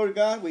enemies, Lord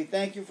God. We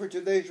thank you for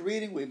today's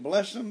reading. We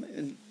bless them,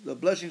 and the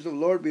blessings of the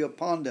Lord be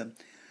upon them.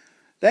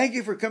 Thank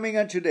you for coming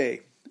on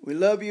today. We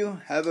love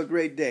you. Have a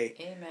great day.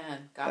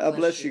 Amen. God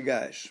bless you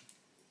guys.